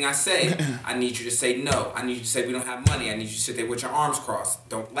 Everything I say, I need you to say no. I need you to say we don't have money. I need you to sit there with your arms crossed.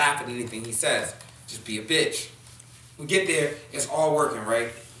 Don't laugh at anything he says. Just be a bitch. We get there, it's all working, right?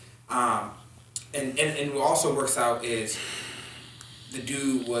 And what also works out is the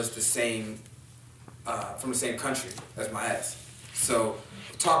dude was the same, from the same country as my ex. So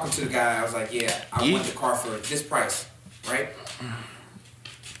talking to the guy, I was like, yeah, I want the car for this price, right?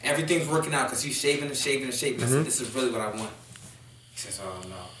 Everything's working out because he's shaving and shaving and shaving. I said, this is really what I want. He says, oh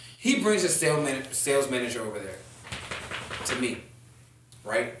no. He brings a sales manager over there to me,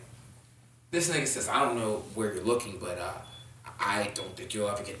 right? This nigga says, I don't know where you're looking, but I don't think you'll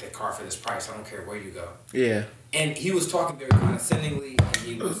ever get that car for this price. I don't care where you go. Yeah. And he was talking very condescendingly, and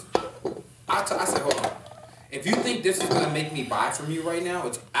he was... I said, hold on. If you think this is going to make me buy from you right now,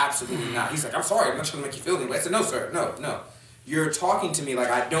 it's absolutely not. He's like, I'm sorry, I'm not trying to make you feel anyway. I said, no, sir, no. You're talking to me like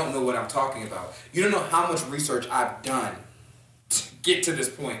I don't know what I'm talking about. You don't know how much research I've done to get to this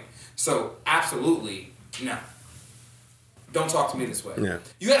point. So, absolutely, no. Don't talk to me this way. Yeah.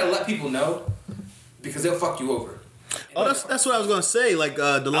 You gotta let people know because they'll fuck you over. Oh, that's what I was gonna say. Like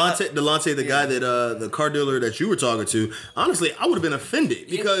Delonte, the guy that the car dealer that you were talking to. Honestly, I would have been offended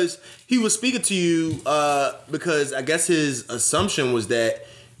because he was speaking to you because I guess his assumption was that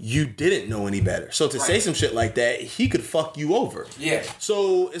you didn't know any better. So to say some shit like that, he could fuck you over. Yeah.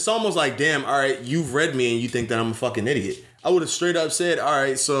 So it's almost like, damn, all right, you've read me and you think that I'm a fucking idiot. I would have straight up said, all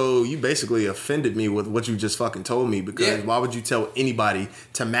right, so you basically offended me with what you just fucking told me because why would you tell anybody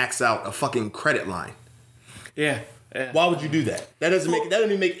to max out a fucking credit line? Yeah. Why would you do that? That doesn't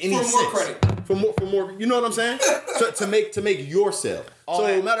even make any sense. For more credit. For more, you know what I'm saying? to make your sale.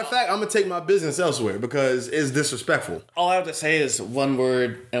 Matter of fact, I'm gonna take my business elsewhere because it's disrespectful. All I have to say is one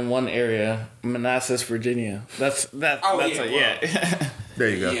word in one area: Manassas, Virginia. That's There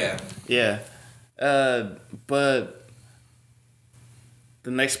you go. Yeah. But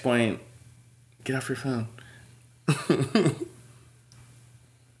the next point: get off your phone.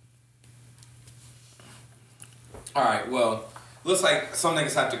 All right. Well, looks like some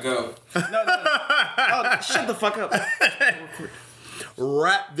niggas have to go. No. Oh, shut the fuck up.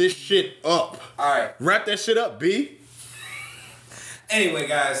 Wrap this shit up. All right. Wrap that shit up, B. Anyway,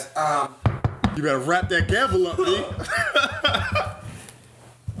 guys. You better wrap that gavel up, B.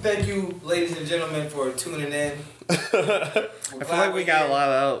 Thank you, ladies and gentlemen, for tuning in. I feel like we got a lot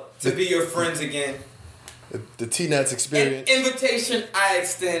out. To be your friends again. The T-Nuts experience. An invitation I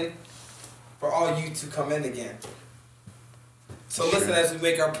extend for all you to come in again. So listen as we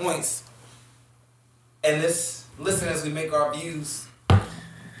make our points. And listen as we make our views.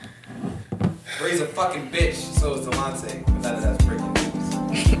 Ray's a fucking bitch, so is Delonte. That's breaking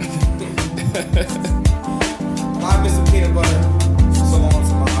news.